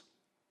this.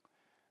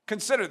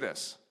 Consider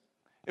this.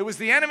 It was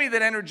the enemy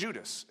that entered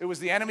Judas. It was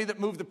the enemy that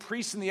moved the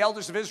priests and the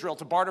elders of Israel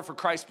to barter for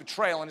Christ's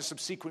betrayal and his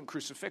subsequent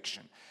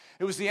crucifixion.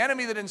 It was the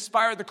enemy that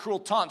inspired the cruel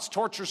taunts,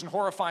 tortures, and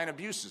horrifying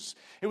abuses.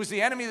 It was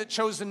the enemy that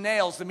chose the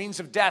nails, the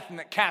means of death, and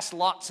that cast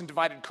lots and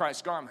divided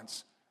Christ's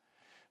garments.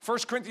 1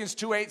 Corinthians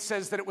 2:8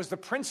 says that it was the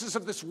princes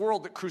of this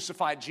world that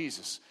crucified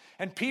Jesus.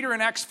 And Peter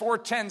in Acts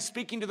 4:10,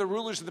 speaking to the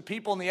rulers of the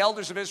people and the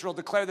elders of Israel,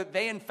 declared that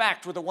they in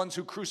fact were the ones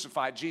who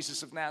crucified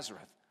Jesus of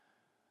Nazareth.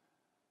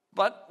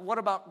 But what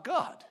about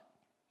God?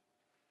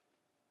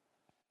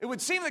 It would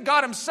seem that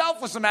God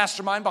himself was the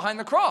mastermind behind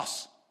the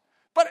cross.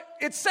 But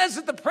it says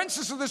that the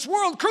princes of this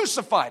world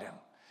crucified him.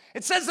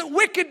 It says that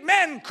wicked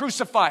men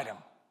crucified him.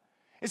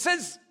 It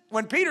says,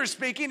 when Peter's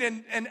speaking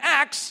in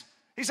Acts,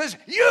 He says,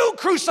 you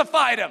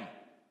crucified him.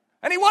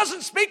 And he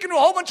wasn't speaking to a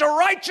whole bunch of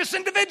righteous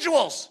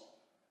individuals.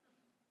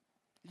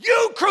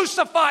 You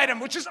crucified him,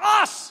 which is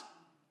us.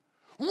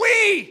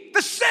 We,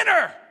 the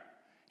sinner.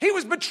 He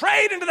was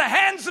betrayed into the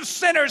hands of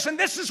sinners, and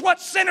this is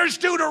what sinners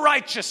do to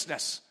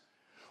righteousness.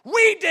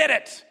 We did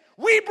it.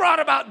 We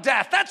brought about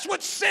death. That's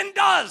what sin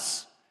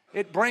does.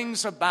 It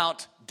brings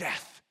about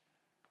death.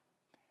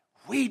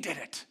 We did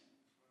it.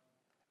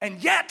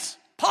 And yet,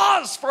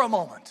 pause for a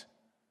moment.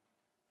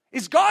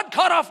 Is God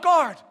caught off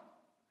guard?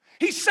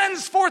 He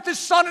sends forth his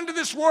son into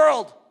this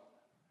world,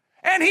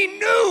 and he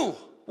knew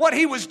what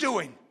he was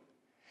doing.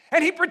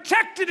 And he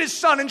protected his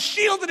son and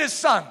shielded his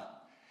son.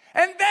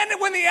 And then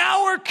when the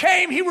hour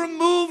came, he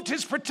removed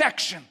his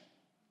protection.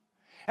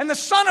 And the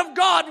Son of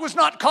God was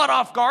not caught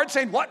off guard,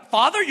 saying, what,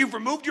 Father, you've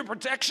removed your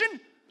protection?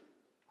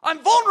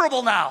 I'm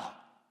vulnerable now.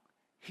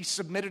 He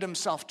submitted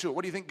himself to it.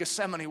 What do you think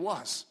Gethsemane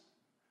was?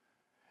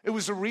 It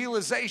was a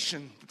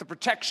realization that the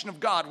protection of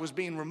God was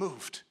being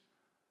removed.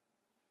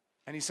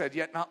 And he said,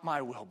 yet not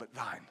my will, but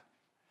thine.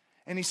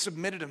 And he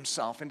submitted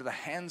himself into the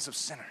hands of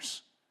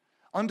sinners,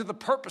 under the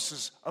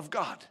purposes of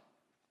God.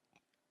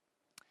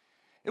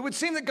 It would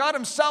seem that God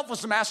himself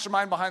was the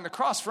mastermind behind the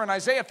cross. For in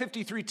Isaiah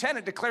 53:10,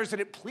 it declares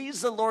that it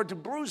pleased the Lord to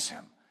bruise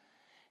him.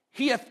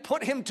 He hath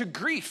put him to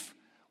grief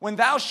when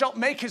thou shalt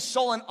make his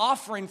soul an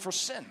offering for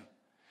sin.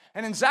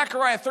 And in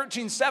Zechariah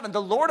 13:7,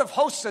 the Lord of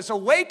hosts says,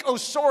 awake, O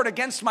sword,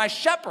 against my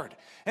shepherd,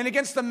 and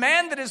against the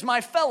man that is my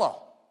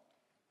fellow.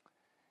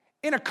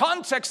 In a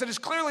context that is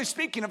clearly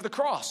speaking of the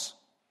cross.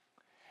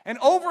 And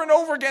over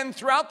again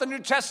throughout the New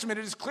Testament,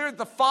 it is clear that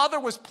the Father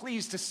was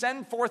pleased to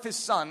send forth his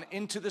Son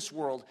into this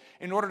world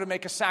in order to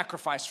make a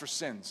sacrifice for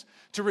sins,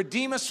 to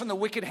redeem us from the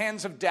wicked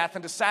hands of death,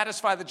 and to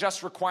satisfy the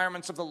just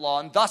requirements of the law,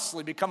 and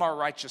thusly become our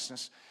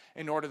righteousness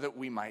in order that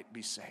we might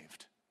be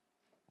saved.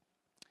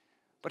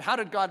 But how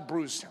did God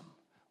bruise him?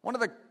 One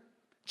of the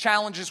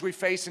challenges we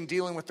face in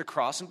dealing with the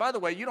cross, and by the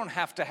way, you don't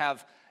have to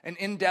have an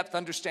in-depth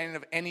understanding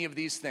of any of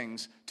these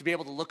things to be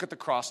able to look at the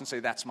cross and say,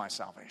 that's my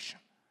salvation.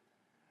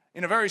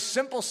 In a very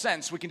simple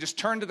sense, we can just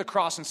turn to the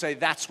cross and say,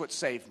 that's what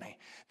saved me.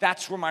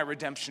 That's where my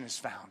redemption is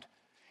found.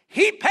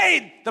 He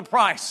paid the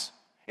price.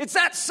 It's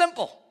that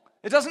simple.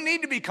 It doesn't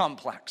need to be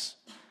complex.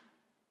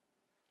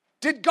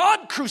 Did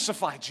God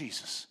crucify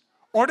Jesus?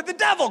 Or did the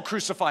devil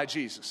crucify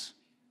Jesus?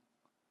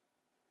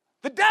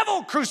 The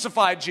devil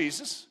crucified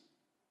Jesus,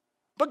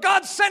 but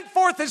God sent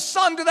forth his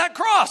Son to that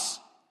cross.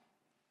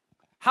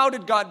 How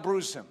did God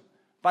bruise him?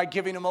 By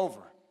giving him over,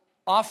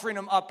 offering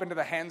him up into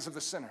the hands of the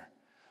sinner.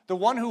 The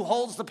one who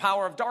holds the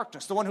power of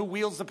darkness, the one who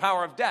wields the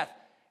power of death,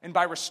 and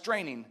by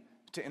restraining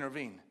to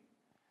intervene.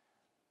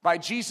 By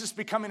Jesus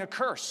becoming a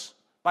curse,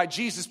 by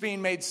Jesus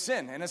being made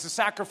sin, and as a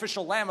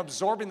sacrificial lamb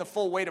absorbing the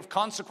full weight of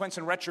consequence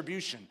and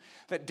retribution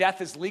that death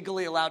is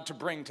legally allowed to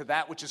bring to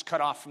that which is cut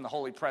off from the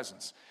holy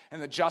presence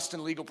and the just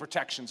and legal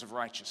protections of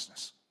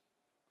righteousness.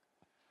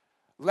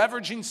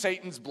 Leveraging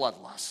Satan's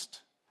bloodlust.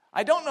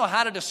 I don't know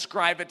how to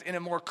describe it in a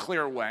more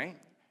clear way.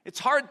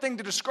 It's a hard thing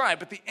to describe,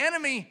 but the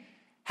enemy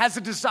has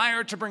a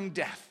desire to bring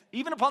death,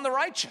 even upon the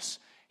righteous.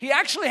 He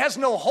actually has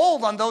no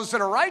hold on those that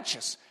are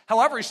righteous.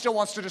 However, he still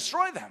wants to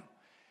destroy them.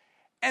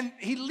 And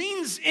he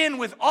leans in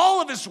with all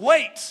of his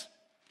weight,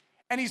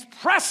 and he's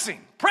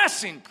pressing,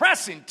 tempting,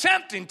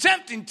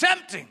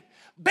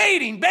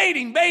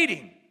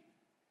 baiting.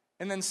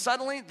 And then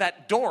suddenly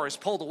that door is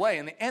pulled away,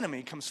 and the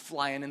enemy comes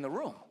flying in the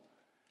room.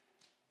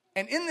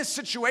 And in this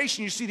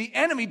situation, you see the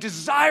enemy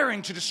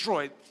desiring to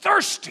destroy,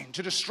 thirsting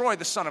to destroy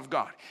the Son of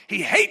God.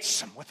 He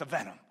hates him with a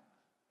venom.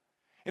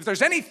 If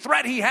there's any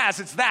threat he has,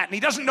 it's that. And he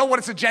doesn't know what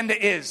its agenda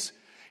is.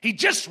 He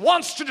just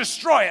wants to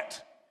destroy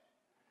it.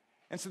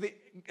 And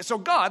so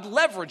God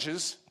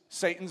leverages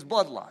Satan's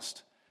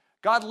bloodlust.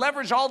 God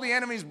leveraged all the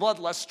enemy's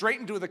bloodlust straight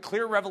into the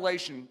clear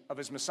revelation of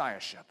his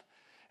messiahship.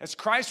 As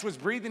Christ was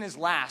breathing his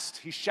last,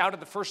 he shouted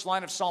the first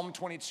line of Psalm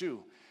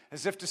 22,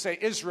 as if to say,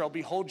 Israel,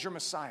 behold your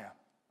Messiah.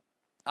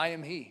 I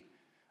am he.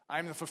 I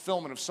am the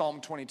fulfillment of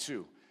Psalm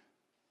 22.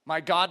 My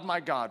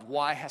God,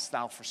 why hast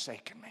thou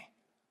forsaken me?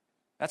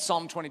 That's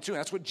Psalm 22. And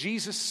that's what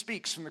Jesus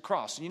speaks from the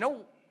cross. And you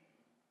know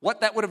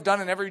what that would have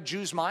done in every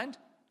Jew's mind?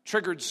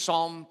 Triggered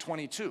Psalm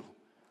 22.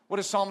 What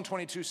does Psalm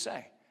 22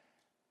 say?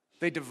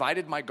 They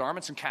divided my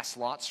garments and cast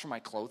lots for my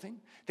clothing.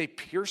 They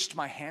pierced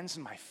my hands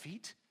and my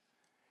feet.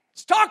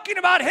 It's talking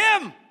about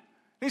him.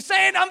 He's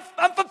saying,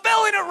 I'm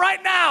fulfilling it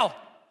right now.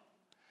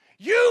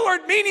 You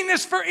are meaning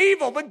this for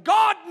evil, but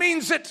God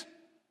means it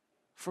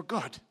for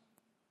good.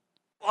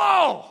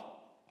 Whoa!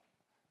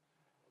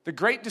 The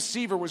great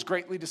deceiver was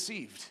greatly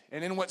deceived.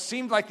 And in what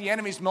seemed like the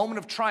enemy's moment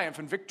of triumph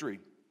and victory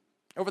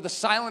over the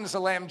silent as a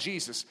lamb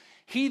Jesus,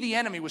 he, the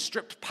enemy, was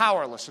stripped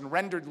powerless and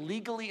rendered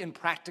legally and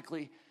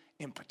practically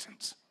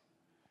impotent.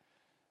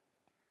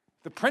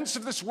 The prince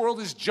of this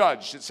world is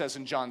judged, it says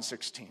in John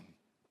 16.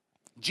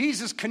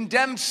 Jesus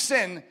condemned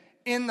sin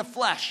in the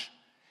flesh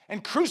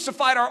and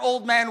crucified our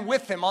old man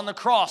with him on the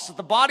cross that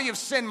the body of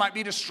sin might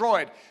be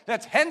destroyed,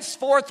 that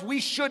henceforth we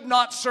should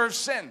not serve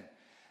sin.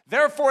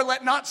 Therefore,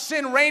 let not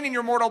sin reign in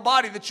your mortal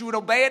body, that you would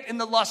obey it in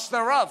the lusts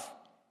thereof.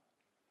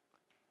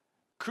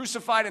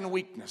 crucified in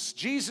weakness.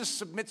 Jesus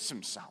submits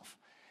himself.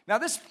 Now,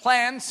 this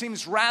plan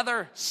seems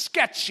rather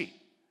sketchy.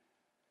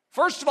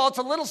 First of all, it's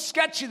a little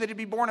sketchy that he'd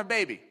be born a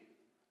baby.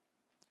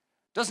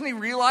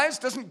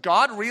 Doesn't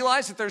God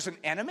realize that there's an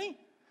enemy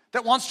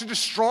that wants to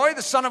destroy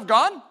the Son of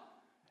God?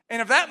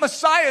 And if that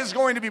Messiah is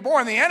going to be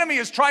born, the enemy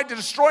has tried to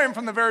destroy him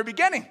from the very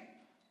beginning.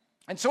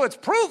 And so it's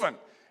proven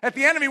that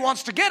the enemy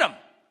wants to get him.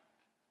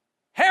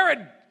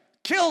 Herod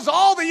kills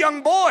all the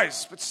young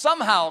boys, but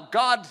somehow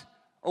God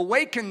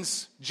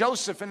awakens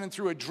Joseph and then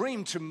through a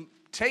dream to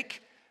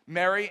take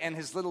Mary and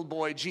his little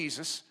boy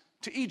Jesus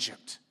to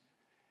Egypt.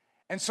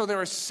 And so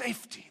there is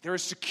safety, there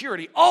is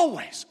security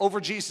always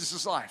over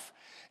Jesus' life.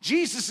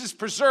 Jesus is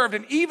preserved,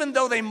 and even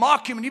though they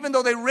mock him and even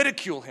though they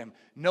ridicule him,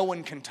 no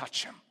one can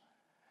touch him.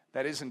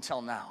 That is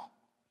until now.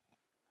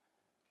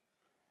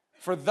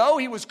 For though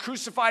he was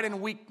crucified in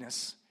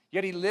weakness,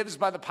 yet he lives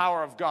by the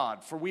power of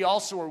God. For we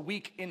also are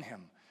weak in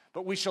him,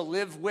 but we shall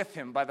live with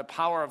him by the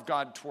power of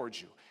God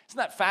towards you. Isn't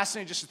that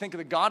fascinating just to think of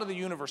the God of the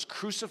universe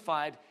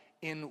crucified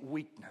in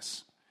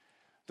weakness?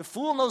 The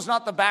fool knows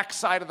not the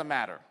backside of the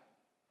matter.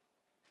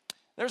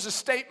 There's a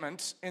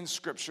statement in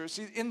Scripture.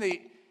 See, in the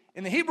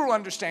Hebrew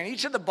understanding,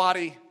 each of the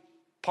body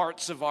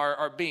parts of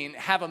our being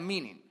have a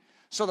meaning.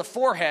 So the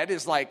forehead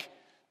is like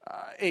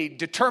a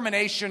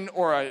determination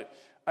or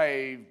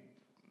a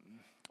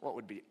what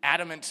would be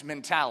adamant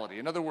mentality.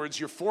 In other words,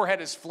 your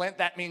forehead is flint.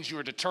 That means you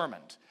are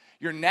determined.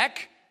 Your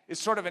neck is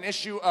sort of an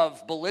issue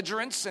of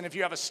belligerence, and if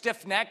you have a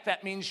stiff neck,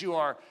 that means you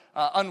are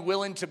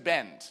unwilling to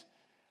bend.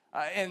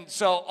 And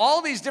so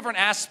all these different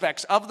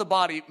aspects of the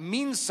body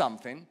mean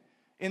something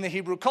in the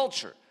Hebrew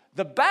culture.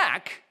 The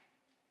back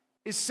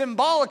is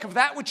symbolic of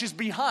that which is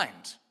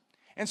behind.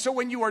 And so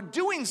when you are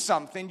doing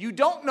something, you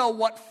don't know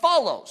what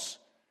follows.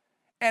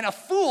 And a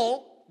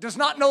fool does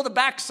not know the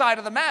backside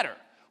of the matter.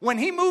 When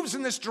he moves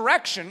in this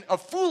direction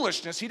of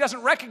foolishness, he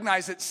doesn't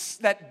recognize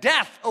that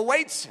death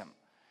awaits him.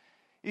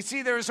 You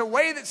see, there is a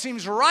way that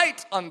seems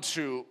right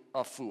unto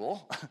a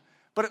fool,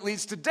 but it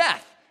leads to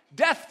death.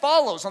 Death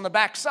follows on the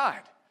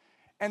backside.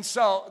 And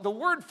so the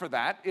word for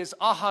that is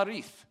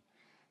aharith,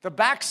 the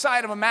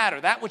backside of a matter,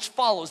 that which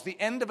follows, the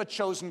end of a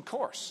chosen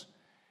course.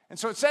 And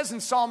so it says in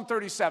Psalm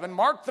 37,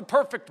 mark the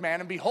perfect man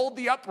and behold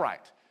the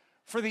upright.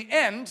 For the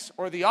end,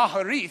 or the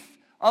aharith,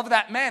 of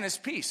that man is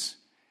peace.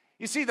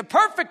 You see, the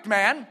perfect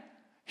man,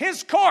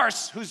 his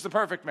course, who's the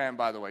perfect man,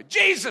 by the way?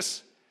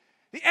 Jesus.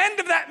 The end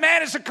of that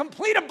man is a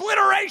complete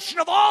obliteration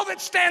of all that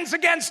stands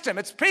against him.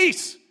 It's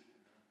peace.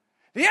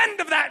 The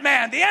end of that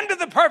man, the end of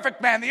the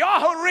perfect man, the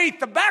aharith,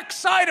 the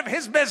backside of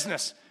his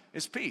business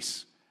is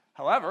peace.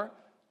 However,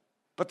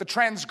 but the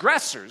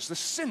transgressors, the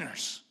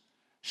sinners,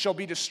 shall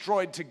be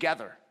destroyed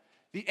together.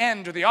 The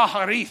end, or the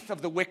aharith,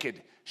 of the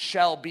wicked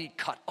shall be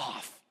cut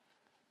off.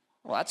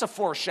 Well, that's a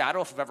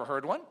foreshadow if I've ever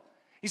heard one.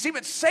 You see,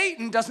 but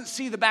Satan doesn't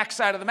see the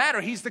backside of the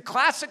matter. He's the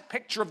classic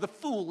picture of the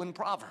fool in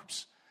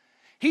Proverbs.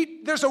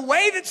 There's a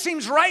way that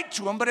seems right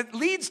to him, but it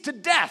leads to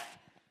death.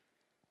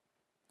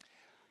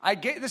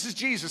 This is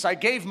Jesus. I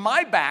gave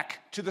my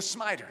back to the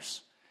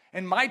smiters,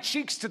 and my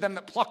cheeks to them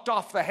that plucked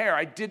off the hair.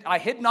 I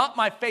hid not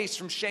my face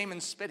from shame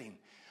and spitting.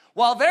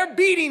 While they're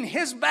beating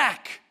his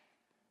back,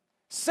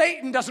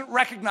 Satan doesn't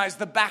recognize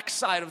the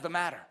backside of the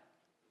matter.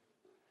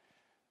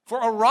 For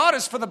a rod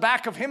is for the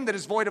back of him that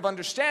is void of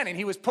understanding.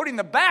 He was putting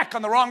the back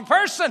on the wrong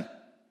person.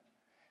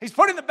 He's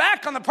putting the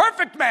back on the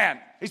perfect man.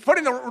 He's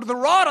putting the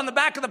rod on the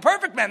back of the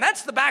perfect man.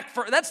 That's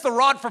the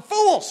rod for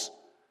fools.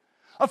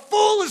 A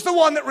fool is the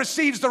one that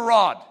receives the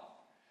rod.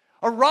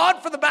 A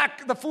rod for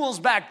the fool's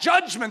back.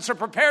 Judgments are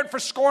prepared for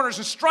scorners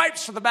and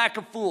stripes for the back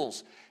of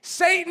fools.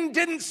 Satan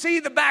didn't see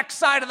the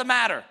backside of the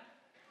matter.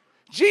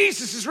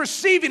 Jesus is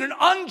receiving an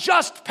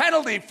unjust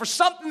penalty for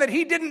something that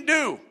he didn't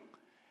do.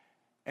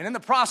 And in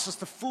the process,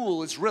 the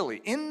fool is really,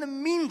 in the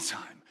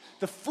meantime,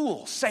 the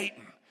fool,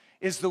 Satan,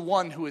 is the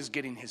one who is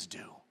getting his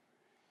due.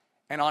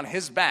 And on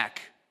his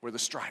back were the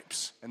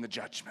stripes and the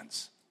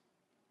judgments,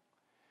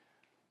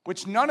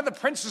 which none of the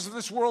princes of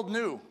this world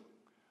knew.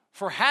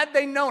 For had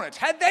they known it,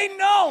 had they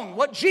known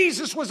what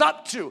Jesus was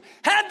up to,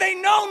 had they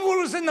known what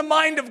was in the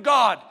mind of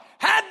God,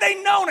 had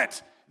they known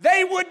it,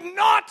 they would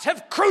not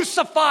have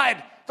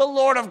crucified the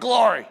Lord of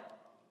glory.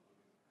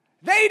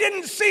 They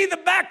didn't see the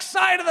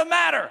backside of the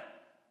matter.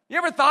 You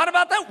ever thought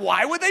about that?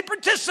 Why would they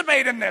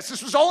participate in this?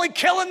 This was only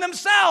killing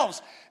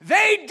themselves.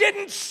 They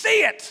didn't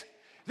see it.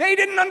 They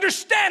didn't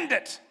understand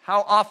it.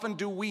 How often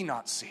do we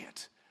not see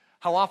it?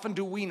 How often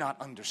do we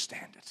not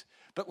understand it?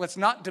 But let's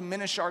not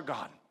diminish our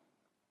God.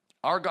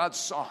 Our God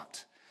saw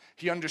it.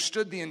 He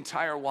understood the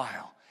entire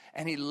while,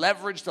 and he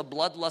leveraged the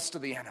bloodlust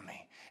of the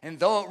enemy. And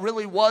though it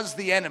really was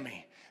the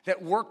enemy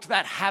that worked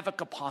that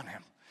havoc upon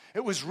him,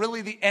 it was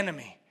really the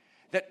enemy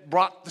that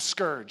brought the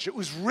scourge. It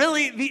was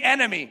really the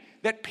enemy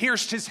that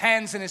pierced his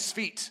hands and his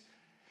feet.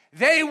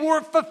 They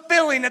were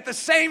fulfilling at the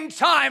same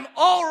time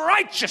all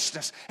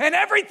righteousness and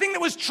everything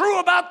that was true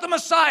about the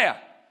Messiah.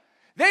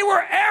 They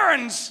were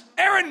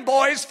errand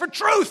boys for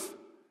truth,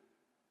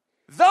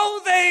 though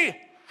they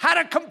had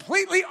a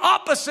completely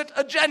opposite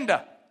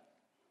agenda.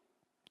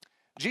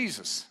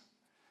 Jesus,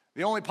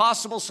 the only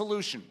possible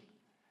solution,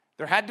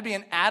 There had to be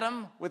an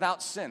Adam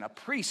without sin, a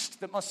priest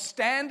that must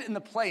stand in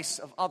the place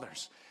of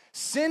others.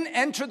 Sin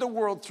entered the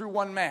world through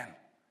one man.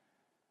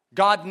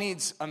 God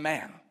needs a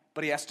man,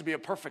 but he has to be a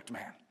perfect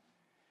man.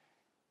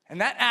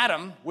 And that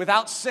Adam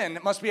without sin,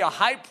 it must be a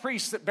high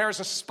priest that bears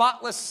a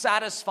spotless,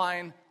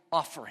 satisfying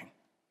offering.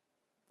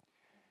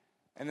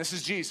 And this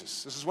is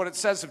Jesus. This is what it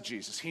says of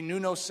Jesus. He knew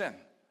no sin.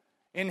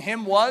 In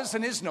him was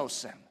and is no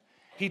sin.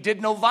 He did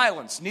no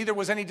violence, neither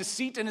was any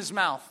deceit in his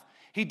mouth.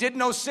 He did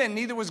no sin,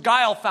 neither was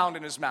guile found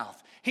in his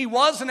mouth. He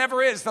was and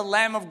ever is the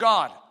Lamb of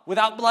God,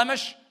 without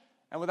blemish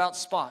and without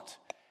spot.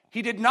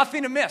 He did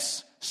nothing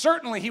amiss.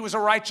 Certainly he was a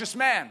righteous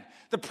man.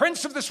 The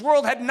prince of this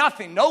world had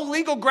nothing, no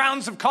legal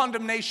grounds of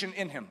condemnation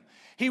in him.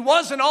 He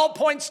was in all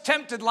points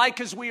tempted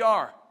like as we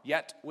are,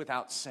 yet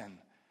without sin.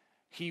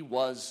 He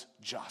was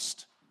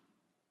just.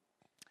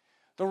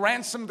 The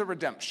ransom, the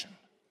redemption.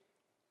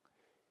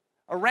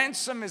 A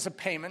ransom is a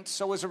payment,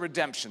 so is a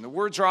redemption. The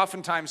words are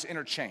oftentimes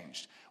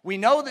interchanged. We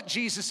know that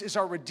Jesus is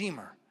our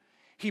Redeemer.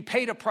 He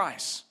paid a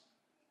price.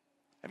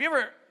 Have you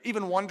ever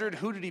even wondered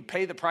who did he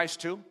pay the price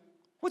to?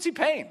 What's he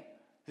paying?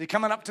 Is he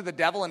coming up to the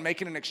devil and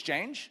making an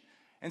exchange?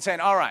 And saying,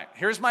 all right,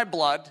 here's my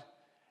blood,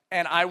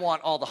 and I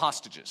want all the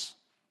hostages.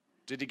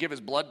 Did he give his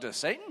blood to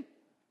Satan?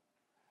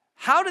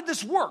 How did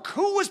this work?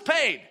 Who was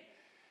paid?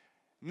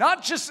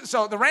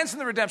 So the ransom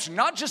and the redemption,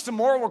 not just the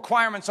moral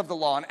requirements of the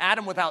law, and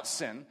Adam without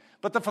sin,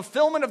 but the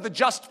fulfillment of the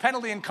just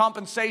penalty and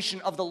compensation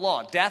of the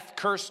law, death,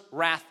 curse,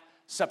 wrath,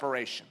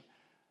 separation.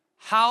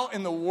 How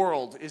in the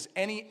world is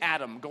any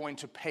Adam going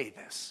to pay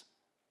this?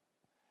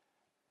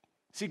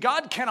 See,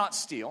 God cannot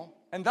steal,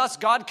 and thus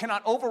God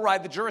cannot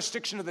override the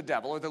jurisdiction of the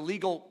devil or the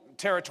legal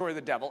territory of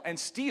the devil and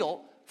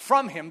steal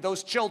from him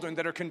those children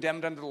that are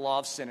condemned under the law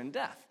of sin and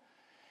death.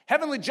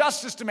 Heavenly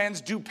justice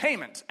demands due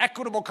payment,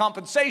 equitable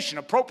compensation,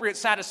 appropriate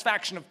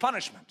satisfaction of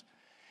punishment.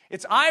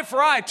 It's eye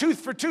for eye,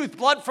 tooth for tooth,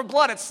 blood for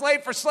blood. It's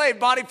slave for slave,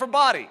 body for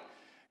body.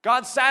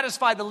 God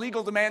satisfied the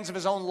legal demands of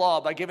his own law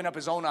by giving up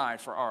his own eye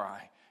for our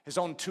eye, his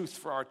own tooth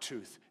for our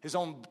tooth, his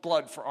own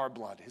blood for our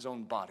blood, his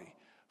own body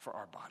for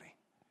our body.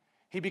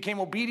 He became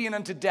obedient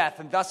unto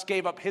death and thus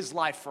gave up his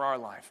life for our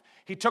life.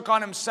 He took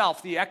on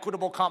himself the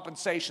equitable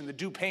compensation, the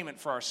due payment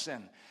for our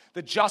sin,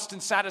 the just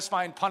and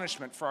satisfying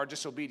punishment for our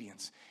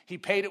disobedience. He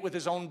paid it with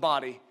his own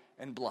body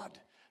and blood,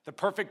 the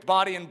perfect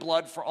body and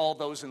blood for all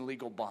those in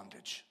legal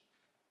bondage.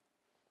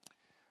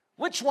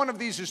 Which one of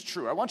these is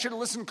true? I want you to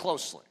listen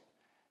closely.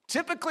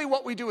 Typically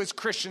what we do as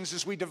Christians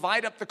is we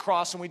divide up the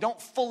cross and we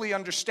don't fully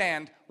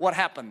understand what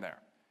happened there.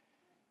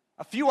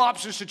 A few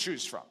options to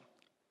choose from.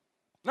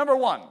 Number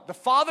one, the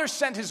Father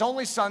sent his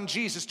only Son,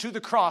 Jesus, to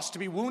the cross to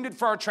be wounded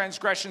for our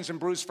transgressions and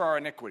bruised for our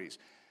iniquities.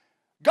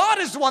 God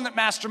is the one that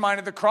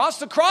masterminded the cross.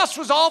 The cross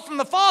was all from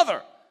the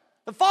Father.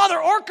 The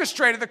Father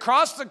orchestrated the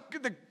cross.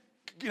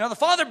 The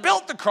Father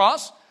built the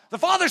cross. The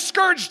Father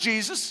scourged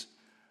Jesus.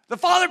 The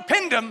Father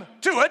pinned him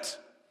to it.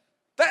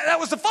 That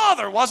was the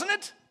Father, wasn't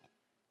it?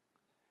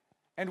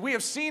 And we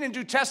have seen and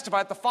do testify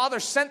that the Father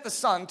sent the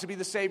Son to be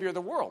the Savior of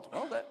the world.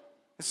 Well,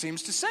 it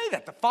seems to say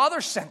that. The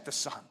Father sent the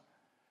Son.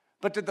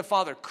 But did the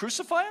Father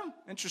crucify him?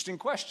 Interesting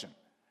question.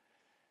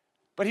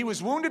 But he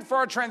was wounded for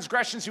our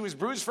transgressions. He was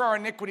bruised for our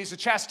iniquities. The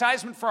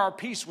chastisement for our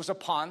peace was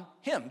upon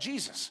him,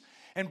 Jesus.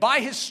 And by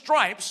his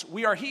stripes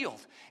we are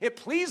healed. It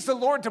pleased the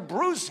Lord to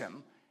bruise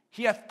him.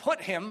 He hath put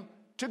him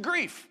to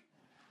grief.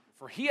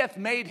 For he hath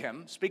made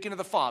him, speaking of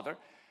the Father,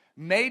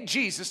 made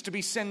Jesus to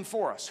be sin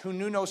for us, who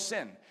knew no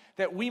sin,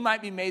 that we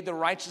might be made the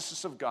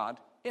righteousness of God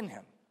in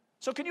him.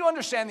 So can you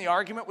understand the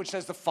argument which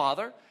says the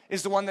Father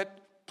is the one that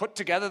put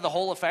together the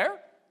whole affair?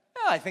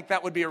 Yeah, I think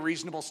that would be a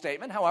reasonable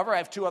statement. However, I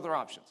have two other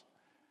options.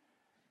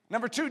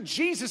 Number two,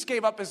 Jesus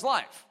gave up his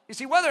life. You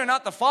see, whether or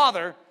not the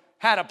Father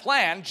had a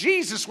plan,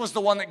 Jesus was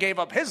the one that gave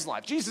up his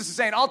life. Jesus is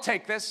saying, I'll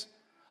take this.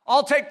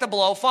 I'll take the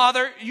blow.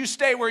 Father, you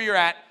stay where you're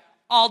at.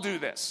 I'll do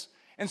this.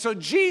 And so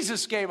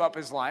Jesus gave up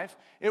his life.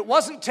 It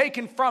wasn't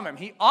taken from him.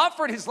 He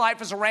offered his life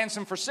as a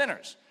ransom for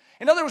sinners.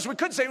 In other words, we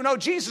could say, no,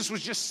 Jesus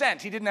was just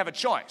sent. He didn't have a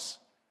choice.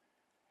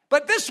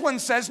 But this one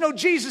says, no,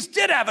 Jesus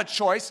did have a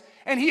choice,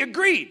 and he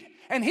agreed.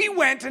 And he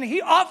went and he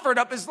offered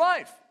up his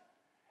life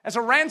as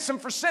a ransom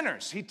for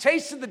sinners. He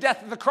tasted the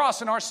death of the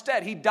cross in our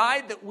stead. He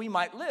died that we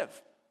might live.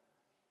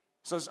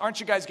 So aren't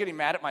you guys getting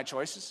mad at my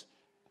choices?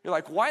 You're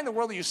like, why in the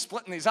world are you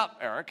splitting these up,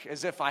 Eric,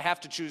 as if I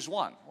have to choose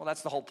one? Well,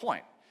 that's the whole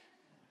point.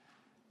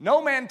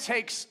 No man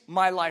takes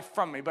my life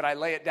from me, but I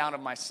lay it down of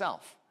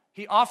myself.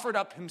 He offered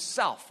up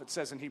himself, it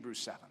says in Hebrews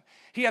 7.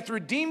 He hath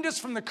redeemed us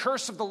from the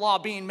curse of the law,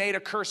 being made a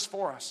curse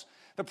for us,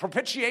 the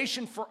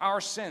propitiation for our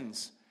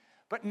sins.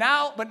 But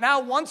now,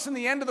 once in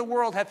the end of the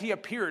world hath he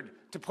appeared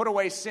to put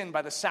away sin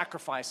by the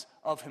sacrifice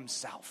of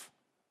himself.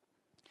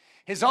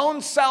 His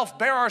own self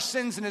bare our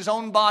sins in his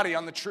own body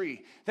on the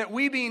tree, that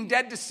we being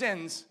dead to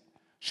sins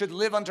should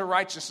live unto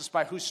righteousness,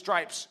 by whose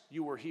stripes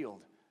you were healed.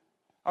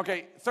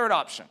 Okay, third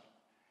option.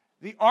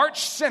 The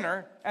arch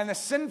sinner and the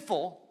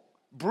sinful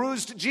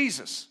bruised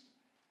Jesus,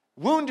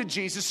 wounded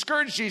Jesus,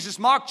 scourged Jesus,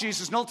 mocked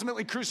Jesus, and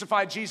ultimately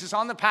crucified Jesus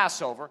on the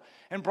Passover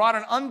and brought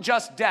an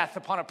unjust death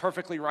upon a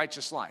perfectly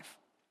righteous life.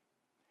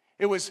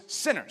 It was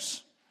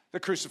sinners,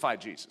 that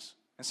crucified Jesus.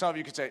 And some of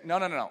you could say, no.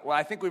 Well,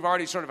 I think we've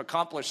already sort of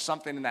accomplished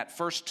something in that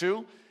first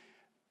two.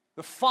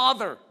 The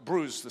Father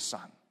bruised the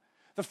Son.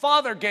 The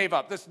Father gave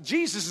up.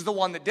 Jesus is the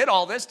one that did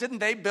all this. Didn't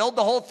they build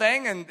the whole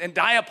thing and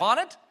die upon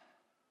it?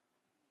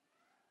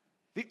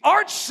 The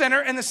arch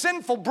sinner and the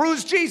sinful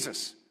bruised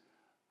Jesus.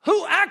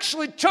 Who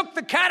actually took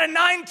the cat of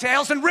nine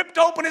tails and ripped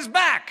open his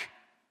back?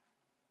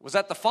 Was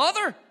that the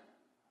Father?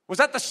 Was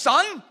that the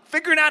Son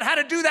figuring out how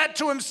to do that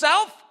to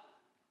himself?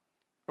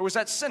 Or was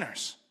that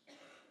sinners?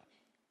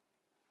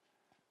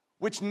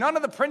 Which none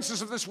of the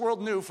princes of this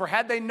world knew, for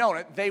had they known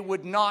it, they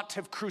would not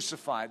have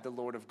crucified the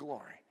Lord of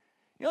glory.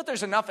 You know what?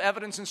 There's enough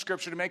evidence in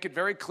Scripture to make it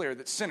very clear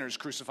that sinners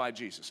crucified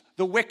Jesus.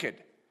 The wicked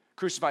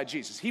crucified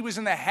Jesus. He was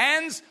in the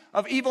hands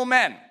of evil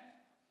men,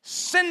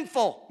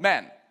 sinful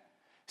men.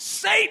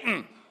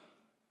 Satan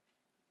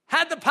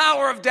had the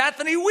power of death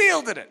and he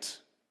wielded it.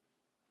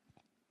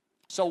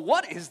 So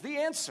what is the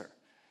answer?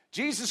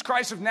 Jesus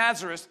Christ of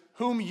Nazareth,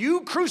 whom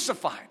you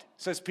crucified,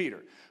 says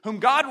Peter, whom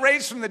God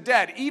raised from the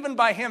dead, even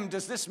by him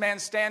does this man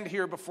stand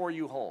here before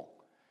you whole.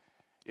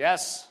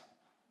 Yes,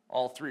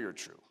 all three are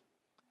true.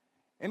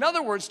 In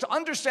other words, to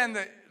understand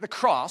the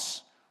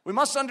cross, we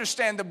must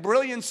understand the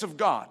brilliance of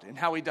God in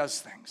how he does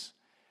things.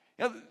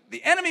 You know,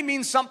 the enemy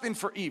means something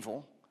for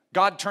evil.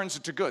 God turns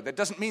it to good. That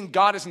doesn't mean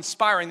God is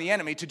inspiring the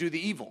enemy to do the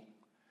evil.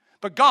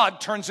 But God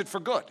turns it for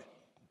good.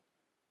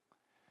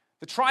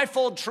 The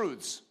trifold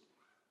truths.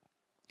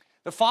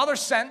 The Father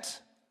sent,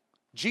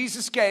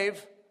 Jesus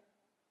gave,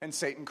 and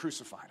Satan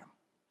crucified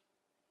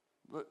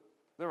him.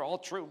 They're all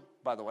true,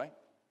 by the way.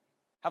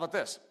 How about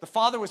this? The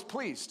Father was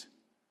pleased.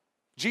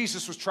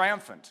 Jesus was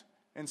triumphant,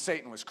 and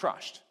Satan was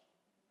crushed.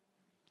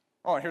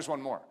 Oh, and here's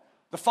one more.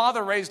 The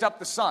Father raised up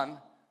the Son.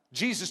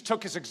 Jesus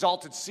took his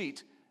exalted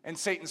seat, and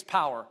Satan's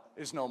power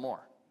is no more.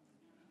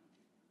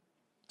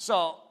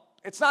 So,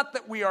 it's not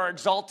that we are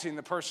exalting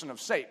the person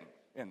of Satan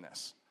in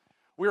this.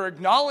 We are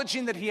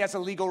acknowledging that he has a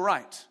legal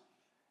right.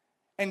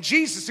 And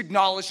Jesus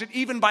acknowledged it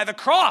even by the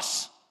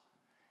cross.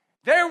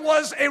 There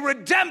was a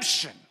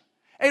redemption,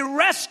 a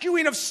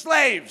rescuing of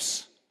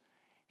slaves.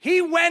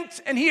 He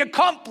went and he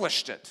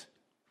accomplished it.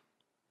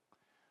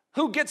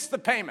 Who gets the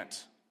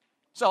payment?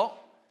 So,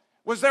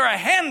 was there a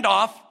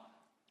handoff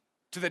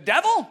to the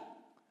devil?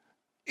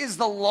 Is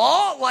the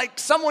law like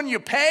someone you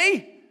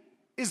pay?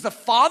 Is the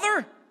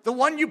Father the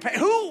one you pay?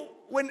 Who?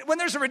 When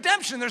there's a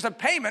redemption, there's a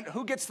payment.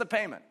 Who gets the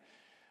payment?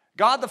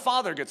 God the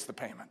Father gets the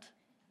payment.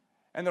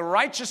 And the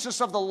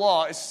righteousness of the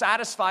law is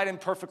satisfied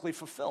and perfectly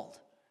fulfilled.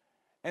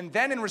 And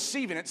then in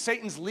receiving it,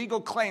 Satan's legal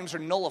claims are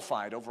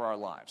nullified over our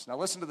lives. Now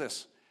listen to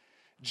this.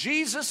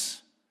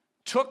 Jesus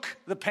took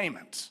the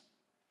payment,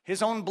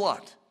 his own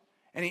blood,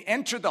 and he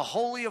entered the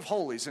Holy of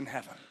Holies in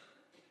heaven.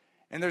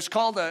 And there's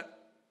called a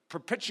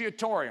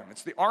propitiatorium.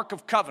 It's the Ark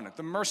of Covenant,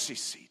 the mercy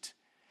seat.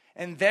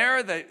 And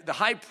there the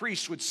high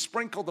priest would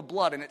sprinkle the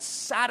blood, and it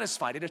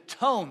satisfied, it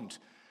atoned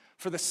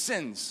for the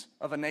sins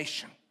of a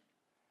nation.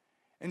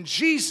 And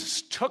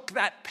Jesus took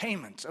that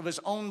payment of his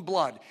own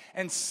blood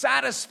and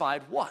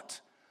satisfied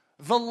what?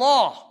 The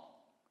law.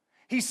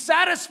 He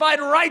satisfied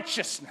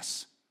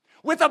righteousness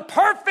with a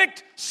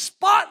perfect,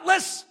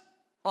 spotless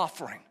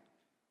offering.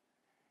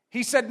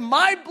 He said,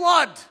 my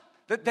blood,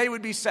 that they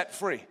would be set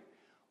free.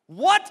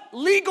 What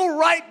legal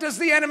right does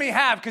the enemy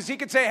have? Because he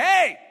could say,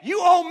 hey, you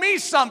owe me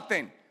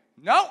something.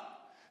 No,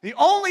 the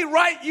only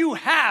right you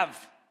have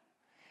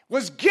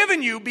was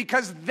given you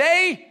because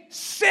they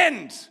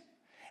sinned.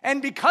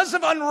 And because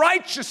of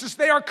unrighteousness,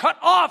 they are cut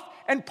off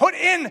and put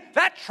in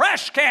that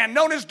trash can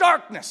known as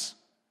darkness.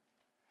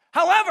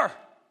 However,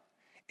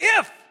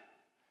 if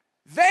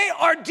they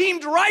are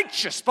deemed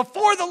righteous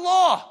before the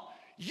law,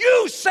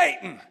 you,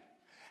 Satan,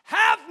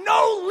 have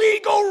no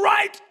legal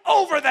right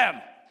over them.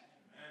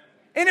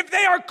 And if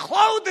they are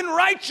clothed in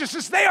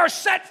righteousness, they are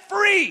set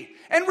free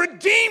and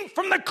redeemed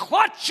from the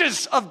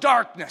clutches of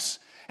darkness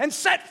and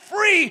set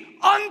free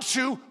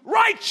unto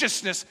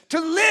righteousness to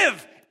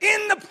live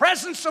in the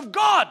presence of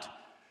God.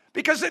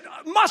 Because it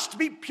must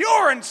be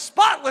pure and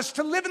spotless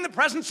to live in the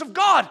presence of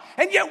God.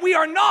 And yet we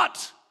are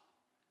not.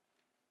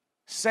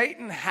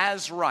 Satan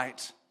has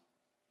right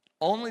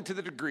only to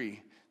the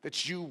degree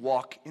that you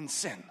walk in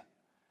sin.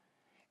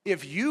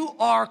 If you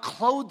are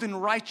clothed in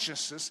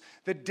righteousness,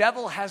 the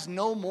devil has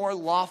no more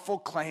lawful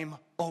claim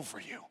over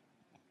you.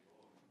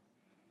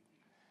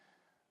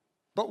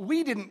 But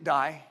we didn't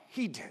die,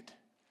 he did.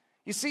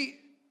 You see,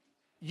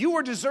 you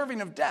were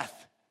deserving of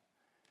death.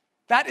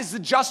 That is the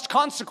just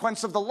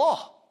consequence of the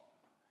law.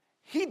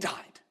 He died.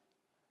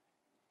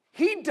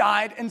 He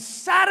died and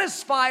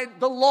satisfied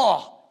the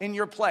law in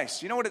your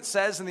place. You know what it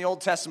says in the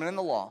Old Testament in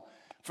the law,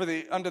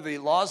 under the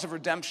laws of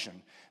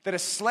redemption, that a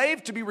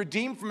slave to be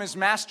redeemed from his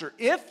master,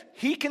 if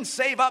he can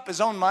save up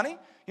his own money,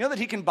 you know that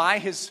he can buy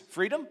his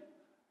freedom?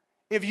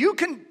 If you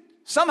can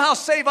somehow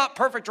save up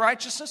perfect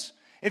righteousness,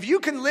 if you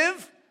can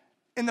live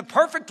in the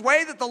perfect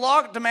way that the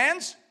law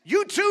demands,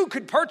 you too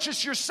could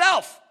purchase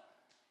yourself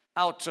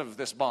out of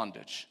this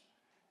bondage.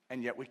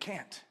 And yet we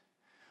can't.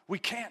 We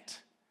can't.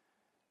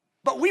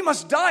 But we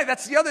must die.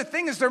 That's the other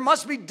thing, is there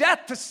must be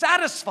death to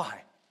satisfy.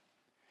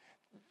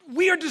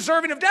 we are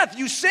deserving of death.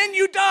 You sin,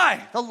 you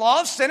die. The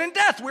law of sin and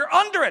death, we're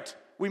under it.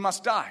 We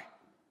must die.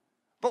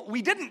 But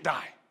we didn't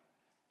die.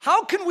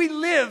 How can we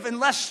live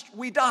unless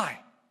we die?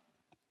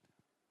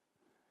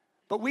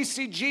 But we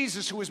see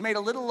Jesus, who was made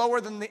a little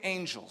lower than the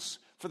angels,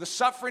 for the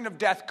suffering of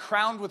death,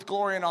 crowned with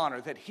glory and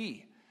honor, that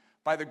he,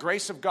 by the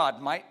grace of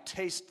God, might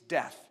taste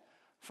death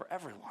for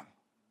everyone.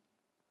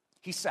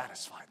 He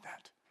satisfied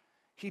that.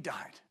 He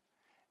died.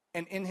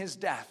 And in his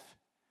death,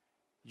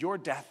 your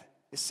death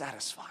is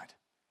satisfied.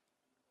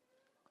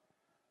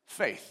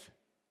 Faith.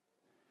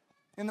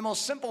 In the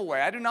most simple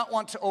way, I do not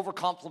want to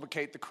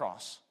overcomplicate the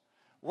cross.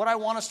 What I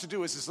want us to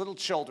do is, as little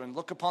children,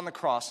 look upon the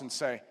cross and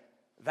say,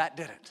 that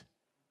did it.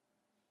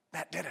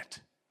 That did it.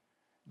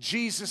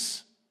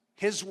 Jesus,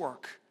 his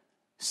work,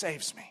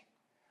 saves me.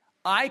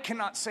 I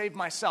cannot save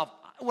myself.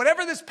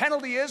 Whatever this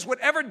penalty is,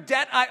 whatever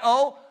debt I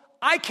owe,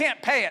 I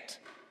can't pay it.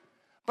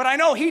 But I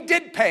know he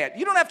did pay it.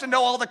 You don't have to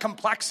know all the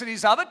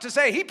complexities of it to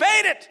say he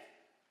paid it.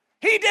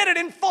 He did it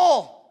in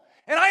full.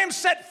 And I am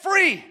set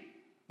free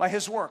by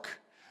his work.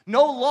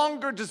 No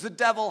longer does the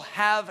devil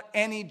have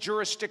any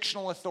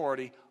jurisdictional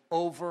authority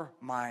over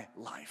my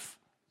life.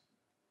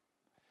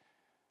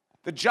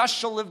 The just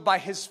shall live by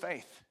his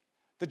faith.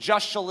 The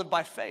just shall live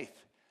by faith.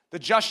 The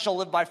just shall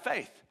live by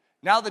faith.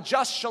 Now the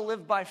just shall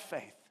live by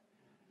faith.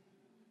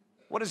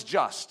 What is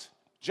just?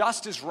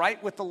 Just is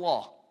right with the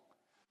law.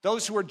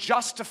 Those who are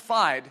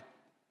justified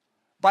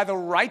by the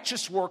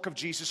righteous work of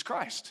Jesus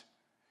Christ.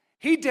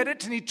 He did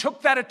it, and he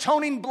took that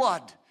atoning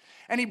blood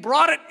and he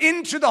brought it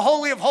into the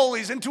Holy of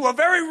Holies, into a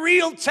very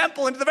real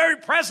temple, into the very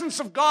presence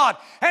of God,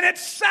 and it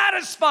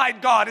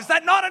satisfied God. Is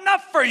that not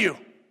enough for you?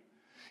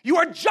 You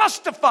are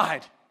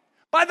justified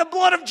by the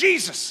blood of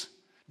Jesus,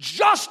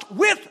 just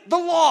with the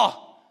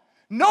law.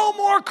 No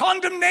more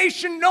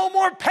condemnation, no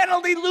more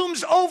penalty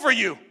looms over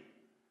you.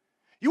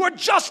 You are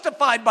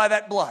justified by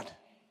that blood.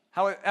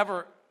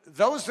 However,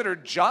 those that are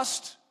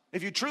just,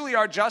 if you truly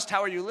are just,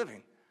 how are you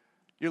living?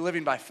 You're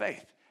living by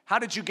faith. How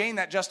did you gain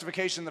that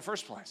justification in the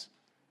first place?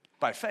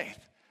 By faith.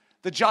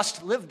 The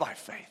just live by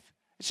faith.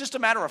 It's just a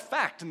matter of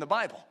fact in the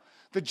Bible.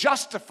 The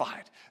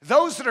justified,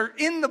 those that are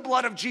in the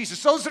blood of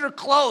Jesus, those that are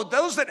clothed,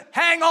 those that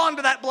hang on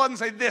to that blood and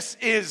say, this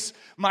is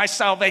my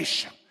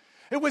salvation.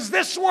 It was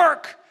this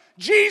work.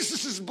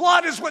 Jesus'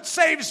 blood is what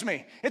saves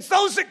me. It's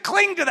those that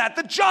cling to that,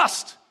 the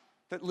just,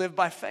 that live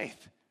by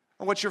faith.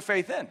 And what's your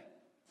faith in?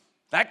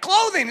 That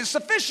clothing is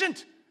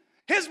sufficient.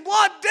 His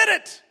blood did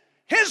it.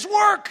 His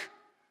work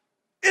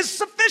is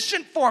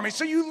sufficient for me.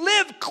 So you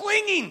live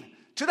clinging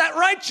to that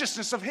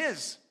righteousness of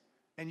his,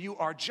 and you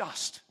are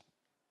just.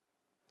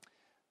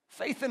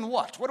 Faith in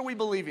what? What are we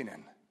believing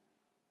in?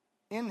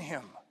 In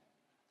him.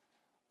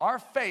 Our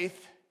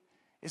faith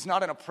is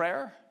not in a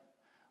prayer.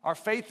 Our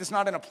faith is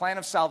not in a plan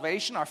of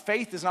salvation. Our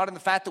faith is not in the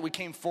fact that we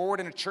came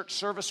forward in a church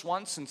service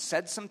once and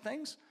said some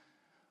things.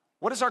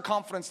 What does our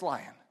confidence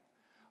lie in?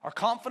 Our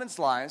confidence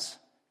lies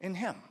in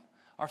him.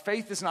 Our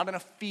faith is not in a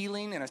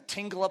feeling and a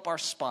tingle up our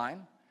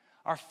spine.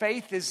 Our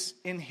faith is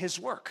in his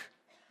work.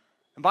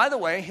 And by the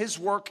way, his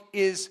work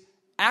is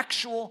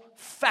actual,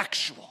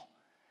 factual.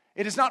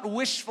 It is not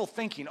wishful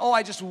thinking. Oh,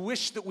 I just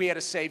wish that we had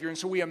a Savior, and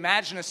so we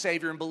imagine a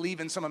Savior and believe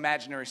in some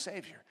imaginary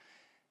Savior.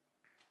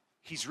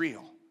 He's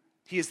real.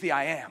 He is the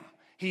I am.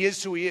 He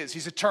is who he is.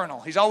 He's eternal.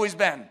 He's always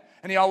been,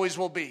 and he always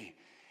will be.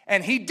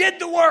 And he did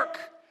the work,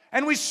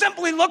 and we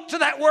simply look to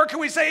that work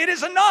and we say, it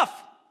is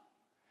enough.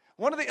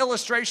 One of the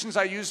illustrations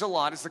I use a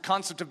lot is the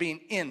concept of being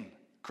in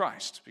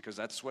Christ, because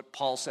that's what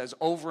Paul says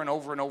over and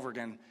over and over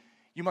again.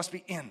 You must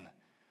be in.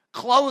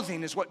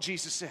 Clothing is what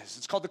Jesus is.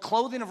 It's called the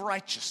clothing of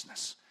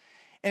righteousness.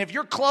 And if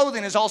your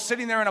clothing is all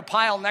sitting there in a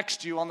pile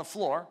next to you on the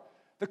floor,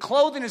 the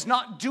clothing is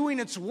not doing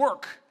its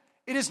work.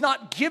 It is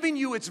not giving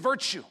you its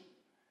virtue.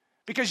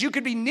 Because you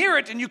could be near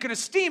it and you could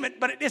esteem it,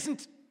 but it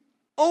isn't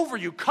over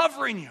you,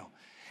 covering you.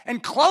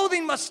 And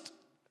clothing must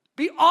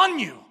be on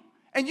you,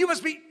 and you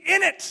must be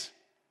in it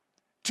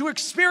to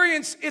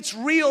experience its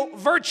real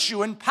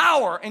virtue and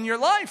power in your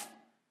life.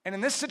 And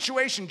in this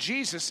situation,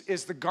 Jesus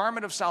is the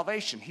garment of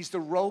salvation. He's the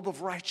robe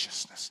of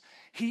righteousness.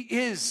 He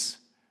is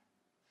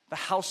the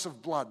house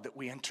of blood that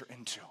we enter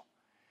into.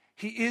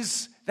 He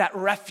is that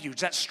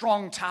refuge, that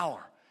strong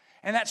tower.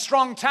 And that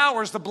strong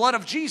tower is the blood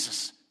of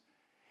Jesus.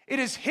 It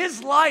is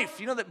his life.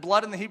 You know that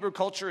blood in the Hebrew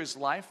culture is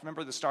life?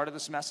 Remember the start of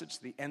this message?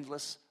 The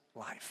endless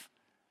life.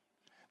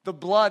 The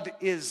blood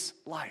is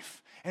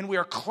life. And we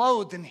are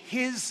clothed in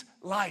his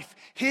life,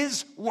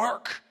 his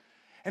work.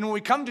 And when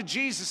we come to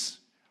Jesus,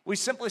 we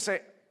simply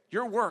say,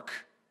 your work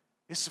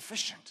is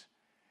sufficient.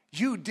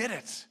 You did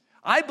it.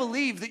 I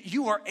believe that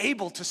you are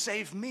able to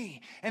save me,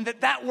 and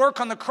that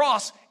work on the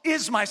cross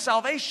is my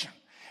salvation.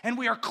 And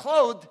we are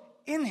clothed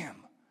in him.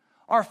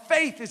 Our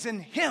faith is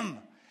in him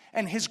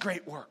and his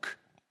great work.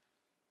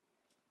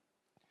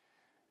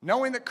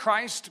 Knowing that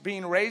Christ,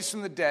 being raised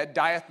from the dead,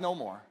 dieth no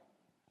more,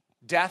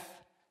 death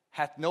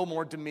hath no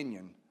more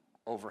dominion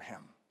over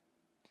him.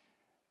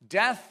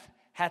 Death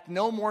hath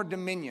no more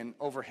dominion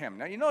over him.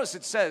 Now you notice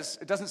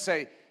it doesn't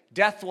say,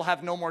 death will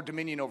have no more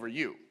dominion over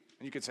you.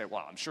 And you could say,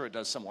 well, I'm sure it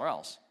does somewhere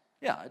else.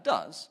 Yeah, it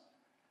does.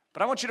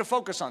 But I want you to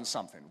focus on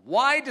something.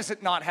 Why does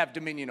it not have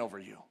dominion over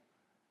you?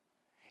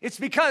 It's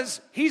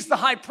because he's the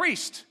high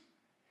priest.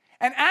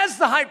 And as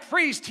the high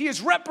priest, he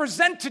is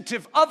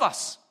representative of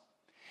us.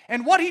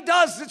 And what he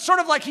does, it's sort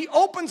of like he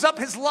opens up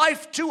his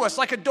life to us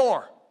like a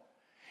door.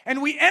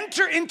 And we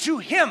enter into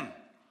him.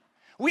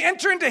 We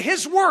enter into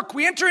his work.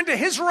 We enter into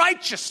his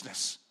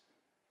righteousness.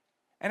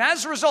 And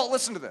as a result,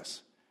 listen to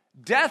this.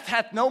 Death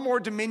hath no more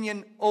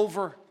dominion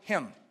over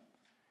him.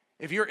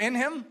 If you're in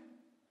him,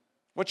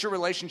 what's your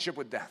relationship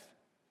with death?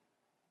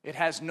 It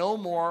has no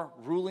more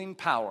ruling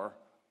power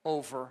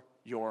over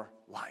your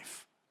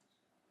life.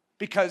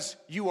 Because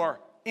you are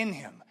in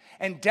him.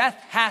 And death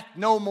hath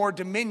no more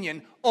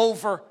dominion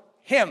over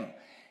him.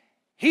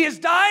 He has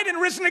died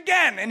and risen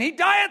again, and he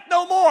dieth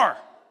no more.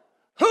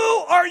 Who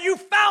are you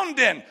found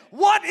in?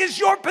 What is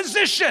your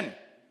position?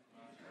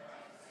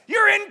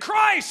 You're in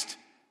Christ.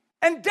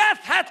 And death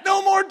hath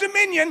no more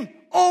dominion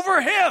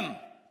over him.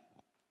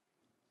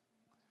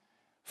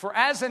 For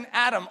as in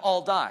Adam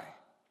all die,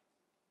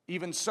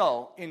 even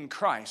so in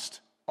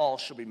Christ all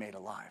shall be made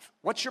alive.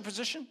 What's your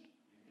position?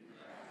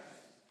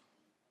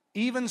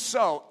 Even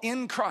so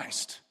in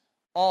Christ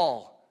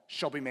all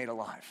shall be made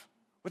alive.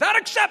 Without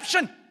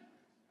exception.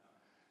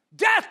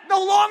 Death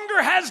no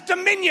longer has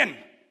dominion.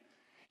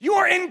 You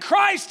are in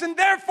Christ and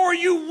therefore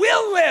you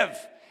will live.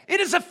 It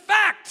is a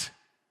fact.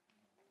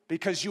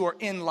 Because you are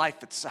in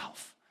life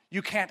itself.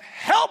 You can't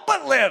help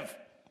but live.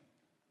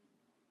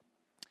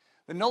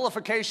 The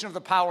nullification of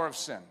the power of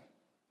sin.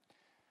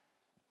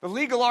 The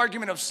legal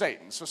argument of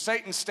Satan. So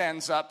Satan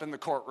stands up in the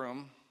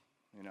courtroom,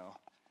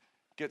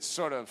 gets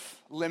sort of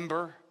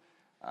limber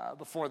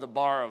before the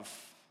bar of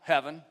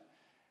heaven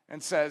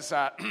and says,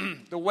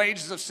 the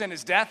wages of sin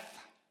is death.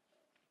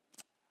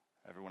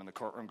 Everyone in the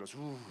courtroom goes,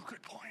 ooh,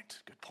 good point.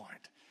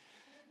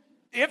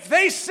 If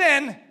they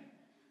sin,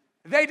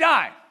 they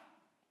die.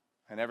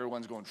 And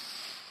everyone's going,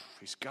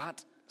 he's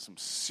got some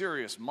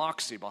serious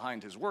moxie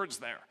behind his words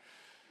there.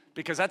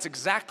 Because that's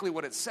exactly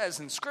what it says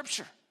in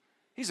Scripture.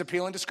 He's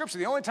appealing to Scripture.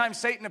 The only time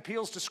Satan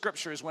appeals to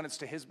Scripture is when it's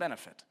to his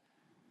benefit.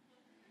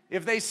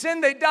 If they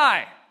sin, they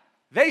die.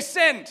 They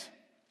sinned.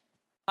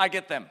 I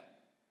get them.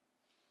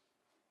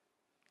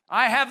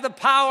 I have the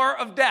power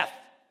of death.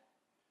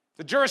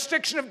 The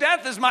jurisdiction of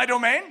death is my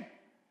domain.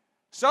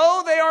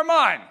 So they are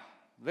mine.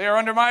 They are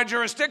under my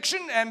jurisdiction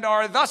and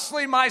are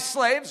thusly my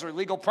slaves, or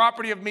legal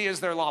property of me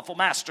as their lawful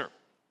master.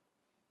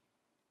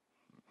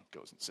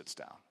 Goes and sits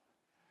down.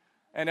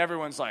 And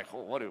everyone's like,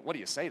 well, what do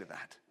you say to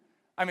that?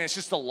 I mean, it's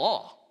just the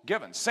law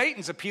given.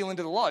 Satan's appealing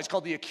to the law. He's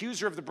called the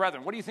accuser of the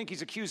brethren. What do you think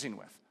he's accusing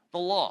with? The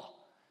law.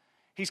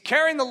 He's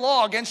carrying the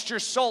law against your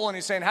soul and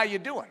he's saying, how you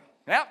doing?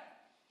 Yep.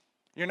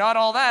 You're not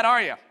all that,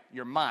 are you?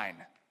 You're mine.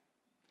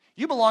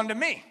 You belong to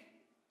me.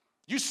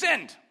 You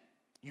sinned.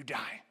 You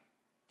die.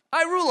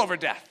 I rule over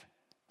death.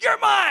 You're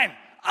mine.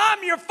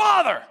 I'm your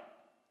father.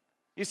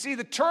 You see,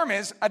 the term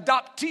is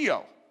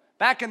adoptio.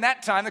 Back in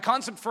that time, the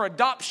concept for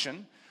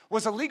adoption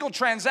was a legal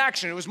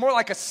transaction. It was more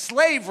like a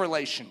slave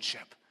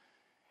relationship.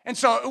 And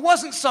so it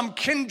wasn't some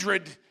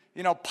kindred,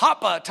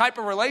 papa type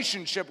of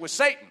relationship with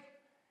Satan.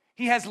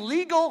 He has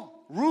legal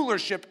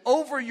rulership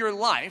over your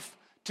life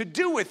to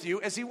do with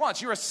you as he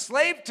wants. You're a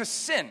slave to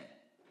sin.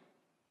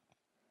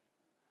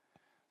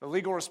 The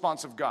legal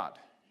response of God.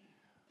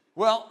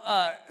 Well,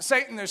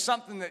 Satan, there's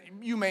something that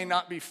you may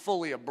not be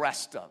fully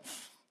abreast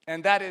of.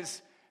 And that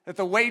is that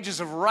the wages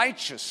of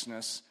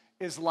righteousness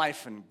is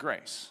life and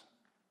grace.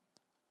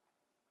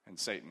 And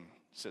Satan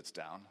sits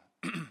down.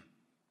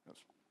 Goes,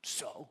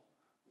 so,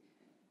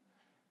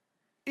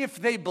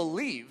 if they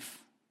believe,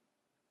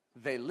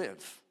 they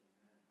live.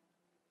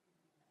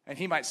 And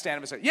he might stand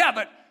up and say, yeah,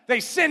 but they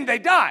sin, they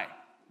die.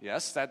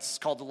 Yes, that's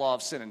called the law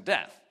of sin and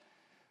death.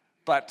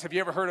 But have you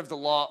ever heard of the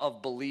law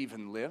of believe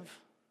and live?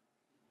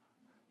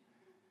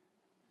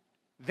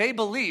 They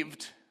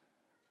believed,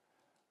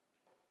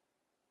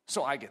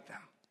 so I get them.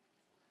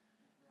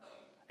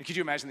 And could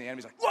you imagine the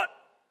enemy's like, what?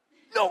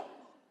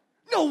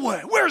 No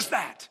way, where's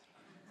that?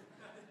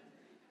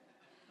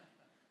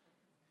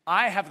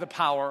 I have the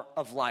power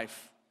of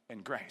life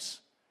and grace.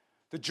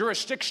 The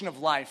jurisdiction of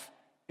life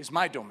is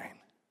my domain.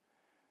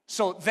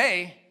 So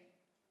they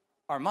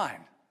are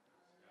mine.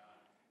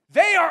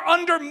 They are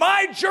under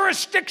my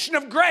jurisdiction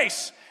of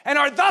grace and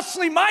are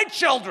thusly my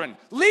children,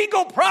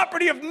 legal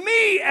property of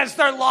me as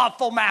their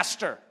lawful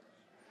master.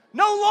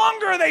 No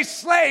longer are they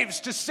slaves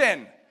to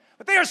sin,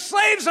 but they are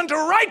slaves unto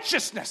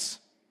righteousness.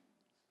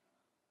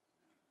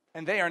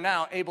 And they are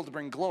now able to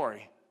bring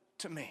glory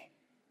to me.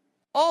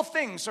 All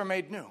things are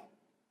made new.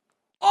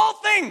 All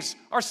things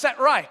are set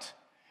right.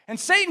 And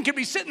Satan could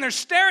be sitting there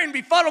staring,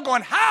 befuddled,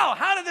 going, how?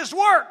 How did this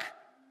work?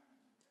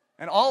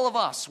 And all of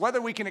us,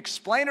 whether we can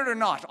explain it or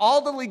not,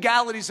 all the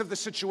legalities of the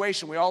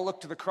situation, we all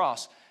look to the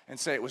cross and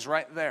say, it was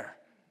right there.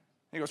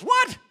 And he goes,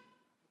 what?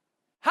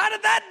 How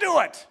did that do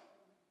it?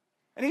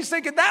 And he's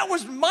thinking, that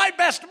was my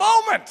best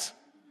moment.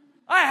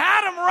 I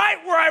had him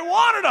right where I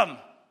wanted him.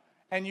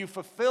 And you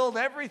fulfilled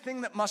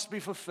everything that must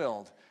be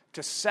fulfilled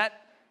to set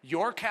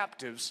your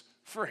captives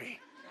free.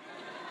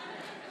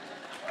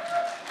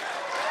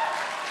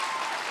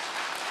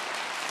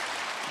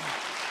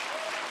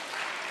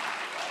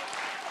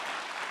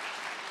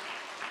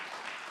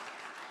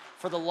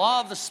 For the law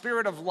of the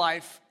Spirit of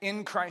life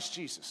in Christ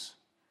Jesus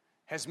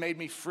has made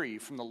me free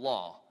from the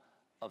law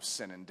of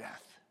sin and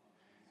death.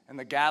 And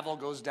the gavel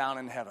goes down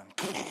in heaven.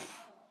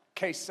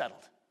 Case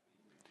settled.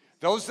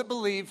 Those that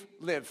believe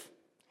live.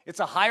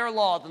 It's a higher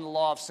law than the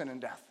law of sin and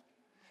death.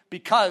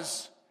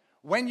 Because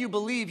when you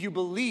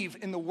believe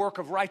in the work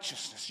of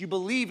righteousness. You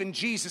believe in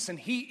Jesus, and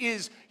he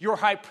is your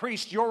high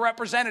priest, your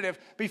representative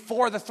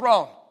before the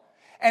throne.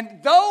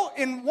 And though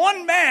in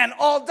one man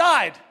all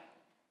died,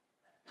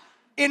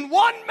 in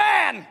one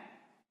man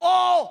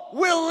all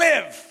will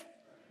live.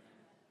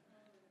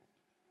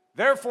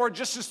 Therefore,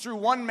 just as through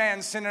one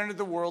man sin entered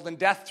the world, and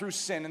death through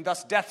sin, and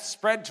thus death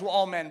spread to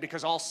all men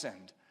because all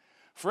sinned.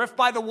 For if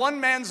by the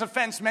one man's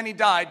offense many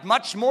died,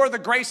 much more the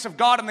grace of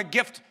God and the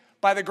gift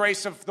by the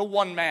grace of the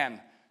one man,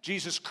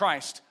 Jesus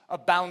Christ,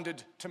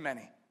 abounded to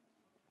many.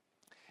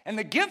 And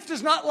the gift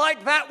is not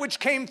like that which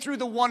came through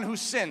the one who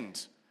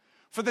sinned.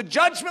 For the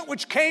judgment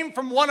which came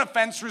from one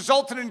offense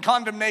resulted in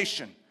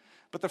condemnation,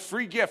 but the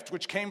free gift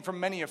which came from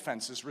many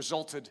offenses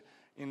resulted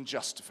in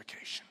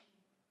justification.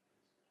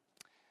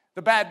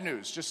 The bad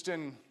news, just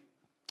in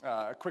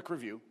a quick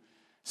review.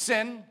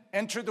 Sin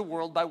entered the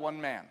world by one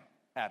man,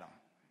 Adam.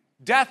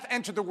 Death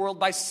entered the world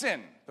by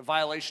sin, the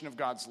violation of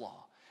God's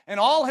law. And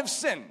all have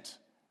sinned,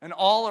 and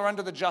all are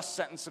under the just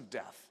sentence of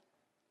death.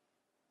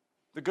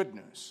 The good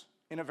news,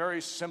 in a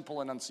very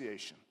simple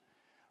enunciation.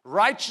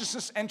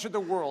 Righteousness entered the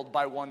world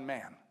by one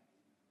man.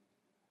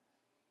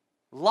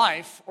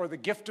 Life, or the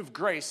gift of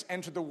grace,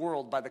 entered the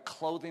world by the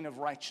clothing of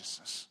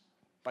righteousness,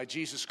 by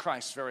Jesus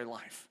Christ's very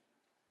life.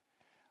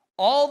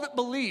 All that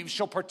believe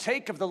shall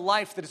partake of the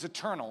life that is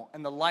eternal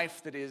and the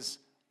life that is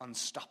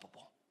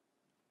unstoppable.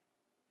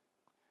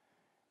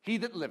 He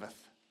that liveth.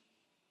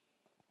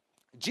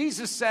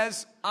 Jesus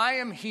says, I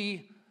am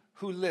he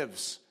who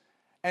lives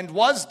and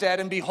was dead,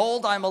 and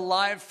behold, I am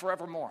alive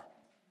forevermore.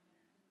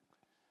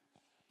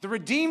 The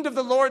redeemed of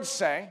the Lord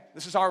say,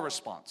 this is our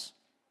response,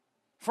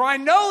 for I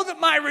know that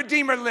my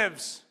Redeemer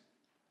lives.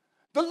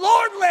 The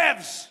Lord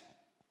lives.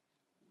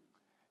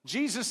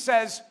 Jesus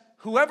says,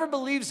 whoever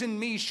believes in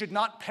me should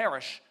not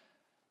perish,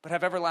 but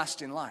have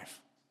everlasting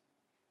life.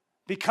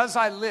 Because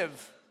I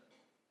live,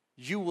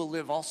 you will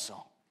live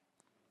also.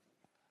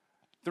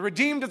 The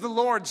redeemed of the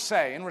Lord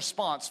say in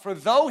response, for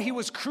though he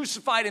was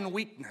crucified in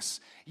weakness,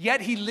 yet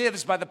he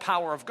lives by the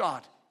power of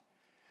God.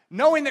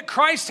 Knowing that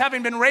Christ,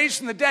 having been raised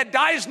from the dead,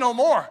 dies no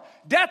more.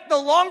 Death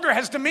no longer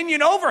has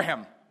dominion over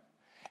him.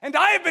 And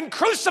I have been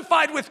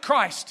crucified with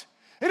Christ.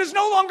 It is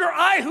no longer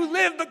I who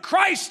live, but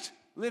Christ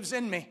lives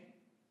in me.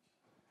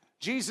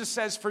 Jesus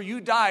says, for you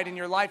died and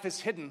your life is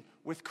hidden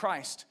with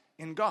Christ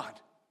in God.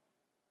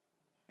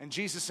 And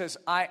Jesus says,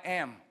 I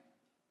am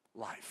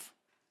life.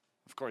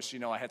 Of course, you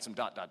know I had some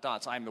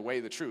dots. I am the way,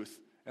 the truth,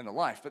 and the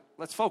life. But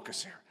let's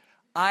focus here.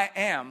 I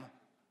am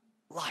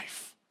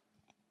life.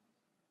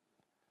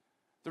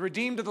 The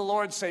redeemed of the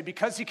Lord say,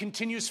 because he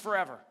continues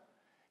forever,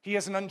 he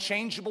has an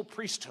unchangeable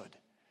priesthood.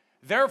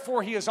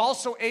 Therefore, he is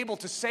also able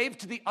to save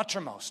to the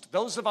uttermost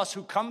those of us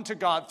who come to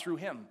God through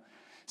him,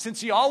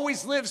 since he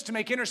always lives to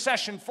make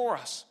intercession for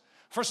us.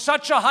 For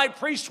such a high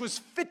priest was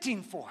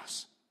fitting for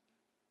us.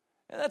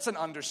 And that's an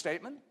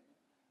understatement.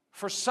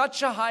 For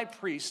such a high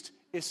priest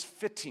is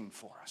fitting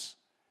for us.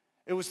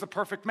 It was the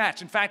perfect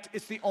match. In fact,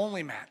 it's the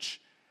only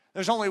match.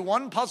 There's only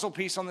one puzzle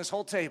piece on this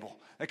whole table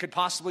that could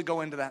possibly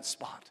go into that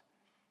spot.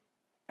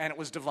 And it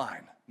was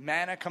divine.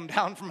 Manna come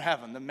down from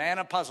heaven, the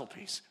manna puzzle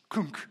piece.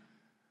 Kunk.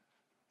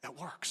 It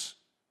works.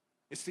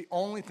 It's the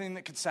only thing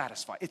that could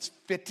satisfy. It's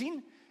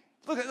fitting.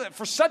 Look at that.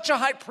 For such a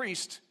high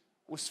priest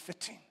was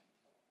fitting,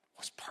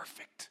 was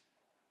perfect,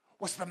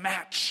 was the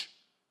match,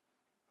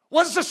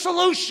 was the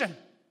solution,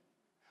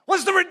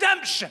 was the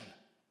redemption,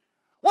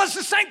 was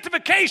the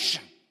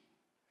sanctification.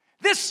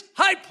 This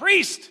high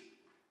priest,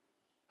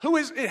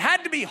 it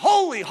had to be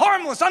holy,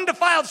 harmless,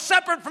 undefiled,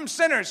 separate from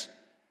sinners.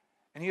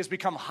 And he has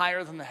become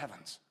higher than the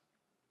heavens.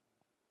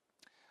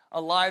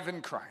 Alive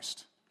in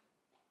Christ.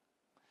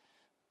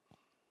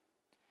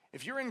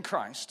 If you're in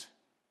Christ,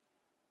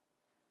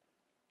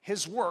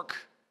 his work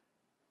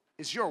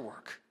is your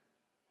work.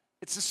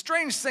 It's a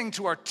strange thing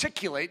to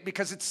articulate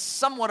because it's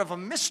somewhat of a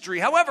mystery.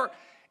 However,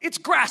 it's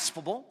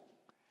graspable.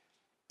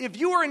 If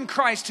you are in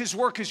Christ, his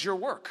work is your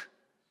work.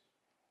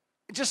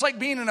 Just like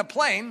being in a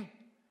plane,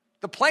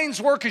 the plane's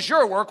work is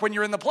your work when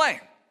you're in the plane.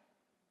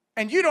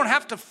 And you don't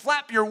have to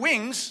flap your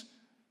wings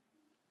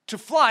to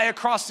fly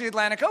across the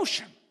Atlantic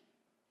Ocean.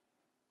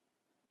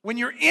 When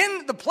you're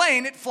in the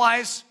plane, it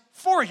flies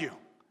for you.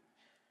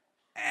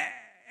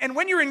 And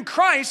when you're in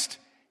Christ,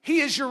 he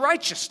is your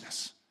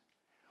righteousness.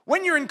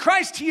 When you're in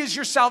Christ, he is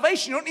your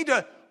salvation. You don't need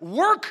to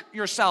work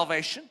your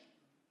salvation.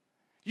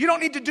 You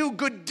don't need to do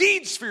good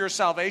deeds for your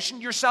salvation.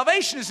 Your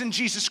salvation is in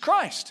Jesus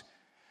Christ.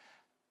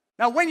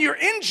 Now, when you're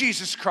in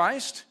Jesus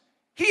Christ,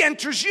 he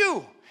enters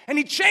you and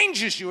he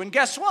changes you. And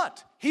guess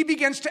what? He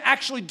begins to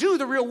actually do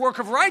the real work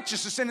of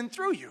righteousness in and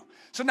through you.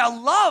 So now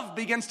love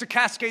begins to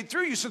cascade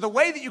through you. So the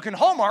way that you can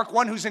hallmark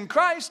one who's in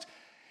Christ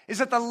is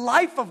that the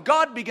life of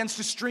God begins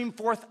to stream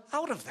forth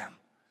out of them.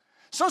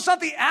 So it's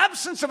not the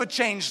absence of a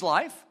changed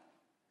life.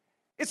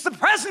 It's the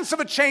presence of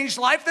a changed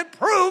life that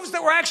proves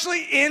that we're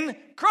actually in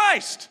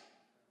Christ.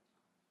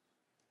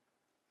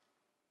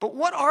 But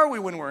what are we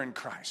when we're in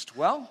Christ?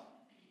 Well,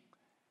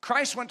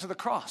 Christ went to the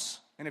cross.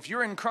 And if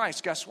you're in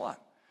Christ, guess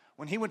what?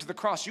 When he went to the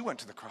cross, you went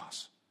to the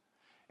cross.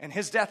 And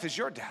his death is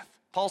your death.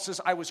 Paul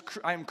says,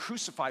 I am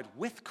crucified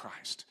with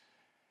Christ.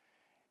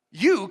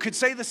 You could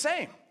say the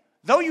same.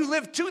 Though you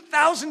live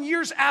 2,000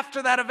 years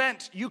after that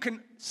event, you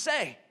can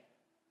say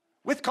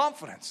with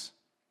confidence,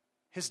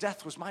 his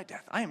death was my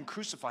death. I am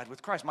crucified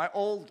with Christ. My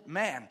old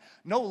man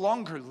no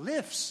longer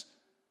lives.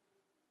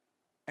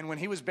 And when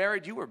he was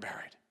buried, you were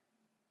buried.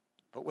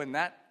 But when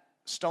that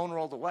stone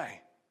rolled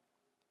away,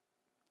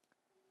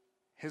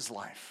 his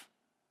life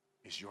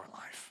is your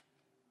life.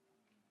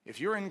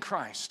 If you're in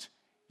Christ,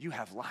 you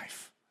have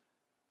life.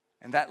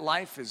 And that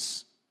life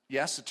is,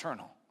 yes,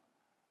 eternal,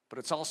 but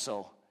it's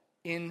also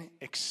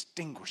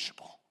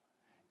inextinguishable,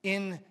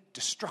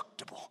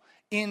 indestructible,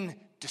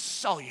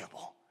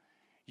 indissoluble.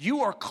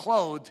 You are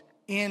clothed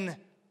in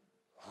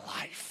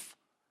life.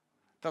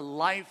 The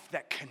life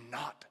that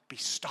cannot be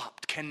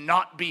stopped,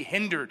 cannot be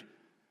hindered,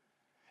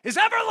 is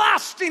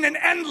everlasting and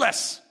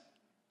endless.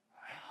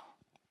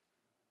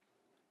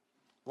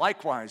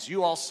 Likewise,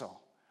 you also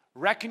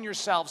reckon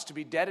yourselves to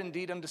be dead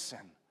indeed unto sin,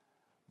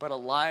 but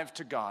alive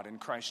to God in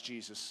Christ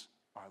Jesus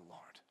our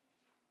Lord.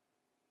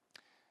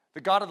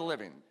 The God of the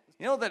living.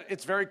 You know that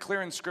it's very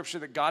clear in Scripture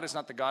that God is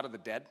not the God of the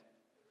dead?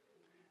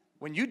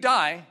 When you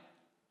die,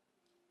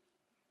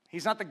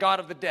 he's not the God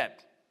of the dead.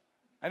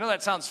 I know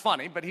that sounds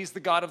funny, but he's the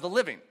God of the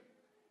living.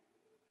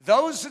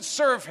 Those that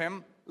serve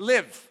him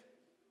live.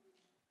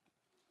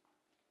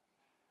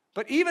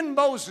 But even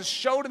Moses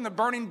showed in the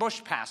burning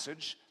bush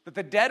passage that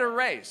the dead are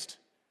raised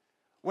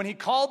when he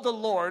called the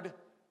Lord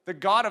the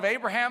God of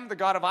Abraham, the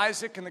God of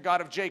Isaac, and the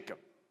God of Jacob.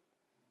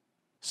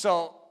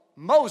 So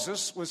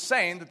Moses was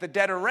saying that the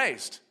dead are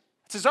raised.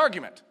 That's his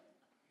argument.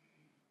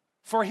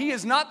 For he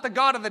is not the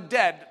God of the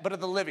dead, but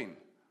of the living,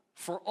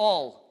 for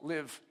all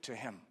live to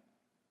him.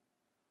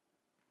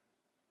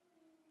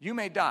 You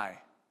may die,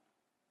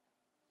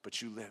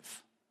 but you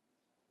live.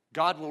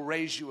 God will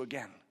raise you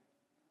again.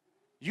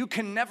 You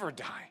can never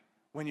die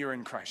when you're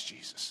in Christ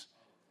Jesus.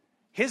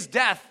 His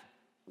death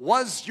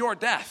was your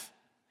death.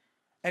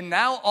 And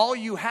now all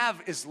you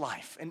have is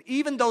life. And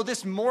even though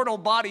this mortal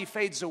body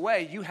fades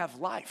away, you have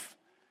life.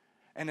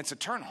 And it's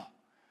eternal.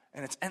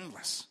 And it's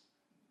endless.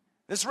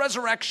 This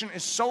resurrection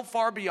is so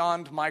far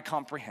beyond my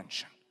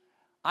comprehension.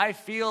 I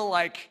feel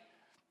like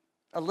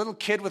a little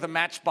kid with a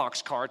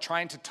Matchbox car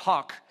trying to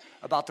talk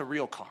about the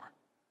real car.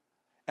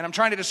 And I'm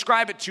trying to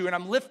describe it to you, and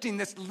I'm lifting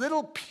this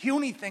little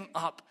puny thing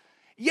up.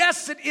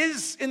 Yes, it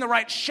is in the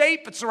right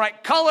shape, it's the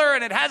right color,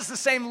 and it has the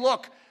same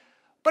look.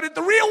 But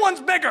the real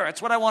one's bigger,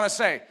 that's what I want to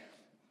say.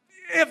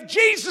 If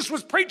Jesus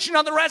was preaching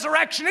on the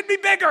resurrection, it'd be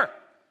bigger.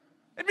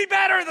 It'd be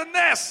better than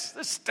this.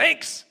 This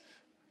stinks.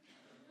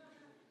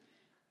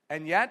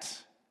 And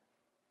yet,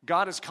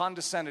 God has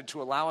condescended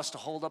to allow us to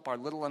hold up our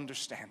little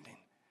understanding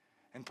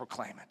and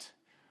proclaim it.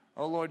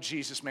 Oh, Lord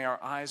Jesus, may our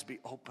eyes be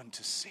open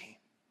to see.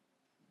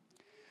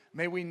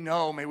 May we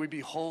know, may we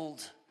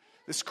behold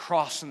this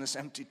cross and this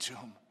empty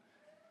tomb.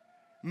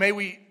 May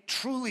we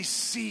truly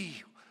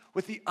see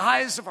with the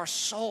eyes of our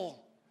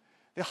soul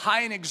the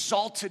high and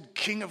exalted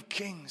King of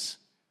Kings.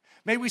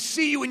 May we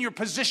see you in your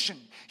position,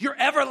 your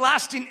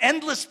everlasting,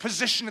 endless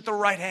position at the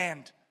right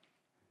hand.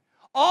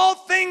 All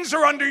things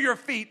are under your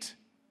feet.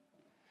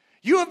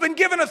 You have been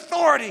given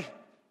authority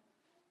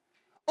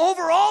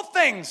over all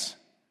things.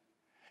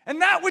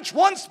 And that which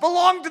once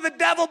belonged to the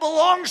devil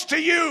belongs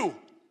to you.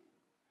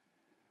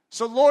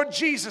 So, Lord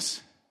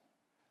Jesus,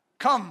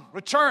 come,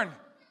 return,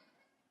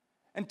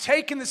 and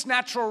take in this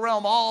natural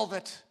realm all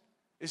that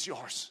is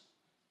yours.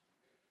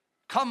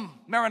 Come,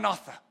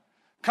 Maranatha.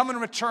 Come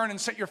and return and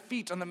set your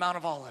feet on the Mount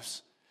of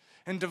Olives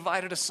and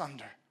divide it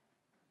asunder.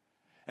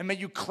 And may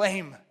you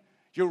claim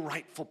your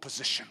rightful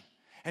position.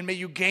 And may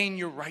you gain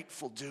your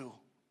rightful due.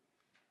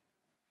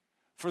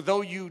 For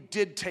though you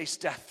did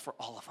taste death for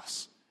all of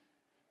us,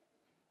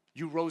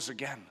 you rose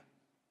again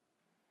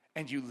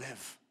and you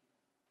live.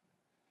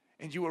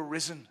 And you are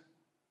risen.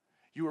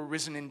 You are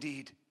risen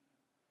indeed.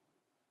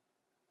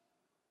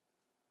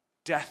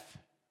 Death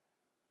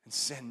and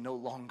sin no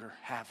longer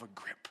have a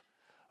grip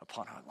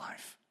upon our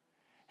life.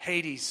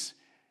 Hades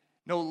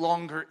no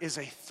longer is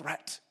a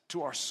threat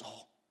to our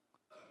soul.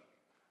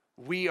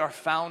 We are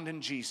found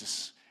in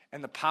Jesus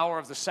and the power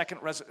of the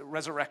second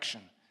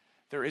resurrection.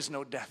 There is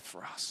no death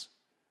for us.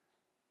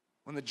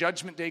 When the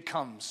judgment day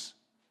comes,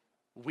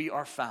 we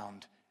are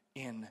found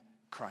in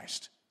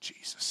Christ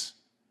Jesus.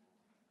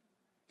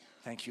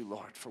 Thank you,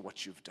 Lord, for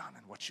what you've done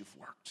and what you've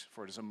worked,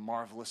 for it is a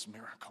marvelous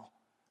miracle.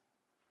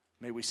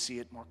 May we see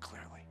it more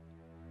clearly.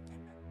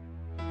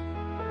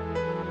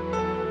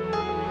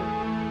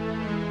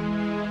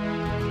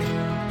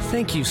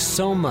 Thank you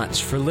so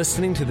much for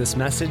listening to this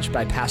message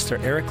by Pastor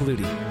Eric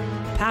Ludy,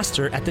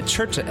 pastor at the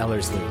Church at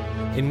Ellerslie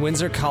in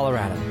Windsor,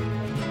 Colorado.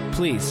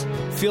 Please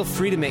feel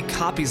free to make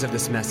copies of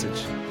this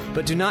message,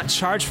 but do not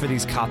charge for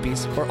these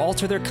copies or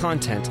alter their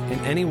content in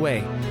any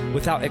way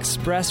without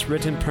express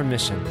written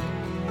permission.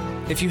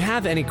 If you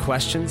have any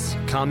questions,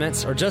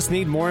 comments, or just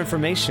need more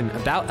information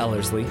about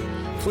Ellerslie,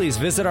 please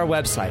visit our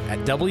website at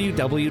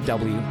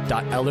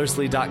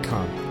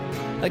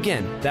www.ellerslie.com.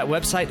 Again, that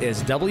website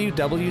is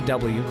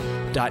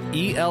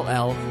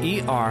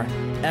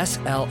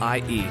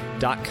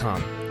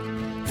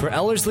www.ellerslie.com. For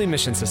Ellerslie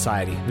Mission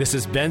Society, this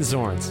is Ben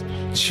Zorns,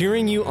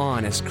 cheering you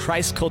on as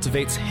Christ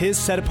cultivates His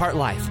set-apart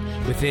life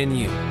within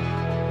you.